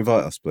wedding. Can you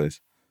invite us, please?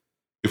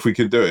 If we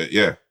can do it,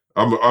 yeah.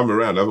 I'm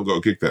around. I haven't got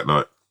a gig that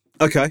night.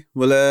 Okay.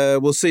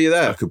 Well, we'll see you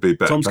there. That could be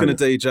better. Tom's going to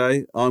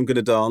DJ. I'm going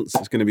to dance.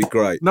 It's going to be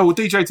great. No, we'll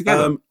DJ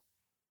together.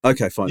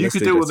 Okay, fine. You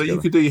could do all you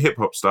could do your hip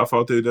hop stuff.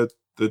 I'll do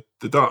the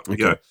dance.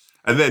 Okay. Yeah.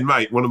 And then,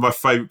 mate, one of my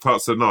favourite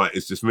parts of the night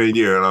is just me and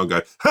you, and I'll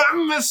go,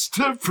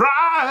 Mr.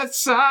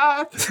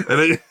 Brightside. And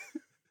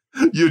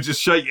then you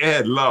just shake your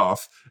head,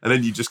 laugh, and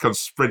then you just come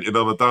sprinting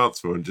on the dance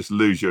floor and just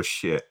lose your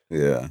shit.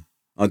 Yeah.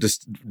 I'll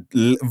just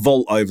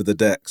vault over the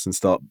decks and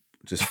start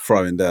just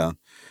throwing down.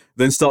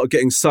 Then start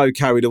getting so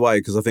carried away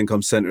because I think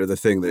I'm centre of the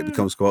thing that it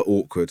becomes quite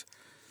awkward.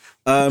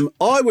 I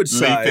would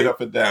say... Leap it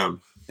up and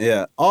down.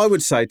 Yeah. I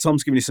would say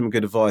Tom's giving you some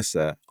good advice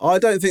there. I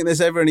don't think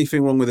there's ever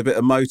anything wrong with a bit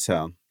of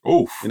Motown.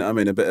 Oof. You know what I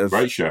mean? A bit of...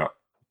 Great shout.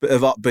 Bit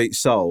of upbeat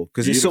soul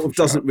because it sort of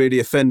doesn't really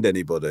offend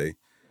anybody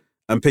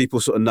and people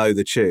sort of know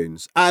the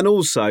tunes. And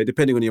also,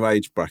 depending on your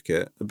age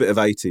bracket, a bit of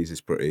 80s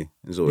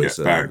is always...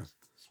 bang.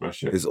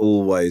 Smash it. Is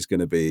always going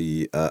to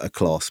be a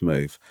class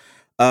move.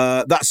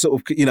 That's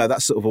sort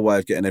of a way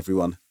of getting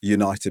everyone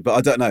united. But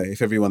I don't know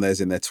if everyone there's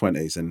in their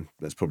 20s, and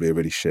that's probably a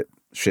really shit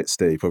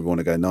Steve. Probably want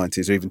to go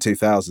 90s or even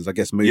 2000s. I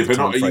guess move the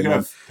time frame. You can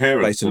have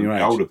parents and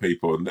older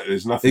people, and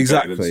there's nothing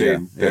better than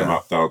seeing them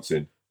up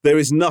dancing. There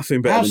is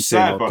nothing better than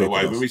seeing old people. By the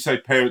way, when we say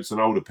parents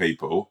and older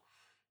people,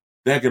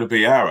 they're going to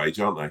be our age,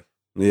 aren't they?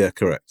 Yeah,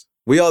 correct.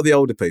 We are the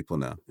older people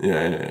now.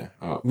 Yeah.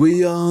 Oh.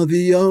 We are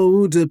the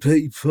older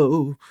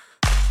people.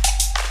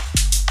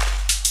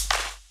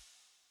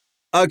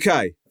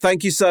 Okay,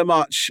 thank you so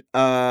much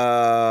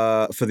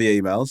for the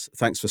emails.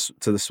 Thanks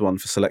to the Swan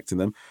for selecting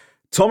them.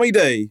 Tommy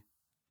D,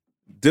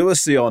 do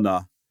us the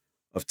honour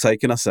of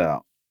taking us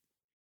out.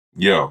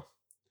 Yeah.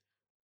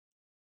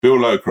 Bill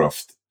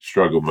Lowcroft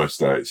struggled most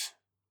days.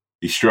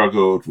 He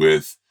struggled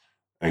with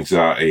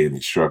anxiety and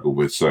he struggled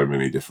with so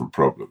many different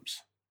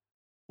problems.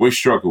 What he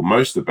struggled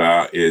most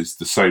about is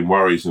the same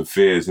worries and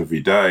fears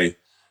every day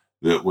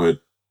that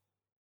would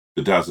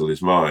bedazzle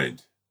his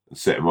mind and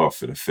set him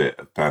off in a fit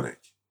of panic.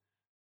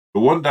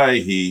 But one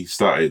day he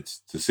started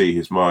to see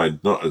his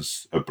mind not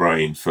as a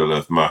brain full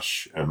of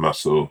mush and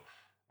muscle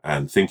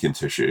and thinking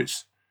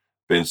tissues,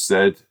 but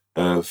instead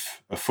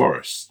of a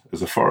forest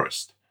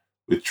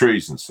with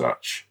trees and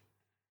such.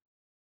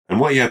 And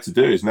what he had to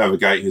do is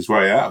navigate his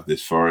way out of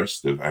this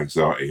forest of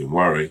anxiety and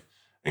worry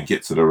and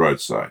get to the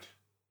roadside.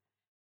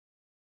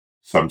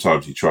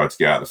 Sometimes he tried to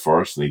get out of the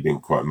forest and he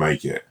didn't quite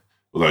make it,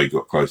 although he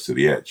got close to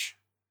the edge.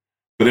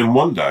 But then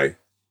one day,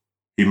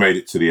 he made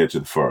it to the edge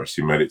of the forest.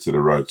 He made it to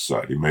the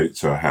roadside. He made it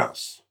to a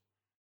house.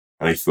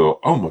 And he thought,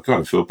 oh my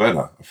God, I feel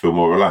better. I feel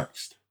more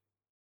relaxed.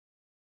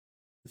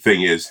 The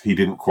thing is, he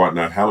didn't quite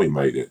know how he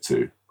made it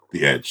to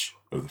the edge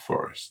of the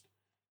forest,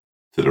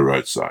 to the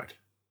roadside.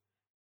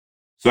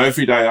 So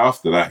every day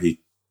after that, he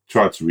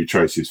tried to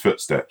retrace his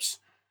footsteps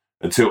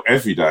until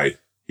every day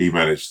he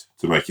managed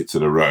to make it to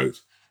the road,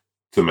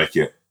 to make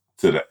it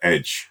to the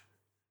edge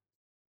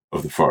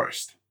of the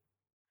forest.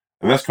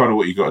 And that's kind of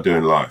what you got to do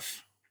in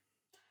life.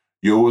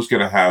 You're always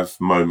going to have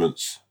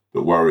moments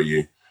that worry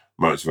you,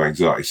 moments of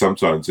anxiety.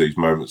 Sometimes these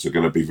moments are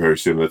going to be very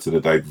similar to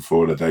the day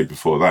before and the day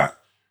before that.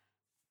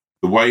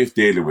 The way of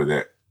dealing with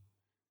it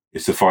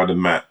is to find a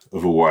map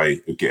of a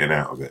way of getting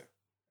out of it,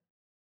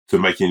 to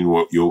making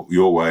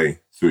your way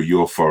through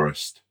your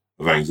forest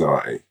of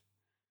anxiety.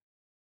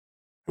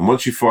 And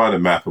once you find a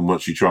map and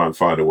once you try and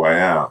find a way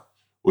out,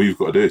 all you've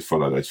got to do is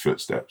follow those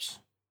footsteps.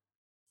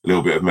 A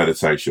little bit of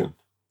meditation,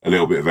 a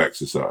little bit of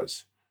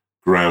exercise,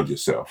 ground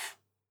yourself.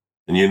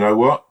 And you know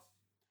what?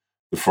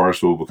 The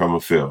forest will become a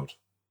field.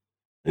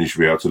 And you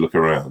should be able to look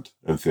around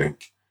and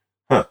think,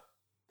 there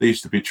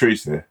used to be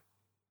trees here.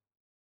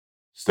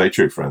 Stay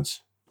true,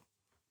 friends.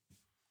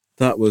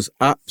 That was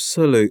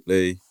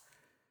absolutely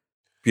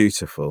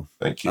beautiful.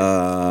 Thank you.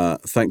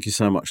 Thank you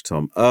so much,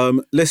 Tom.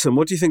 Listen,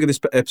 what do you think of this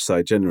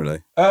episode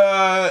generally?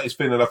 It's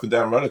been an up and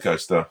down roller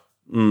coaster.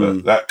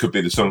 That could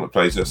be the song that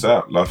plays us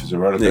out. Life is a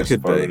roller coaster.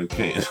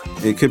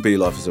 It could be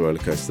Life is a roller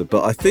coaster.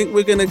 But I think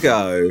we're going to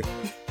go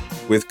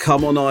with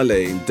Come On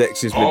Eileen,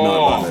 Dexys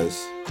Midnight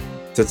Runners,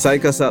 to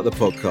take us out the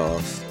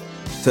podcast,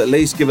 to at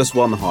least give us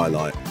one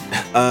highlight.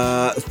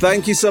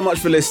 Thank you so much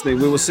for listening.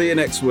 We will see you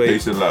next week.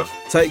 Peace and love.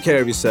 Take care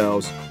of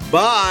yourselves.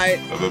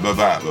 Bye.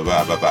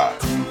 Bye.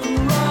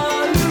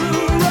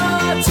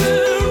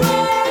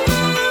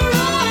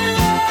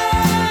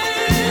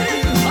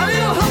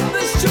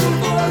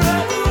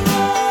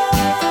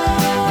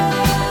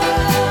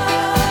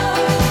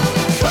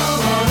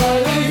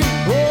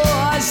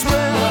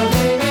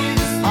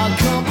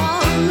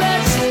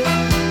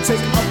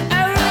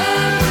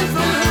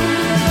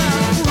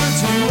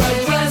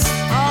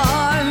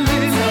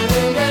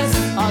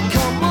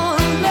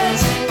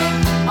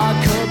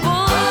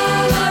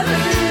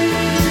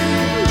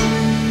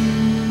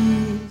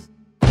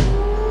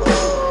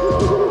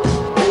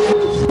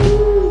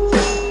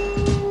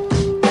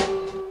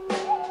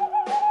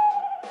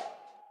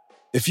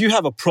 If you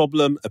have a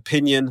problem,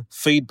 opinion,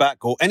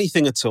 feedback, or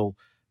anything at all,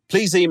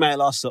 please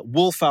email us at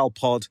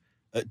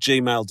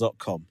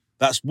wolfowlpod@gmail.com.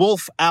 That's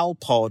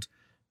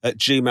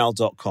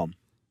wolfowlpod@gmail.com.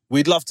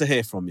 We'd love to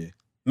hear from you,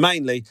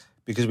 mainly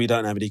because we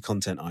don't have any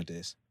content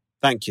ideas.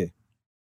 Thank you.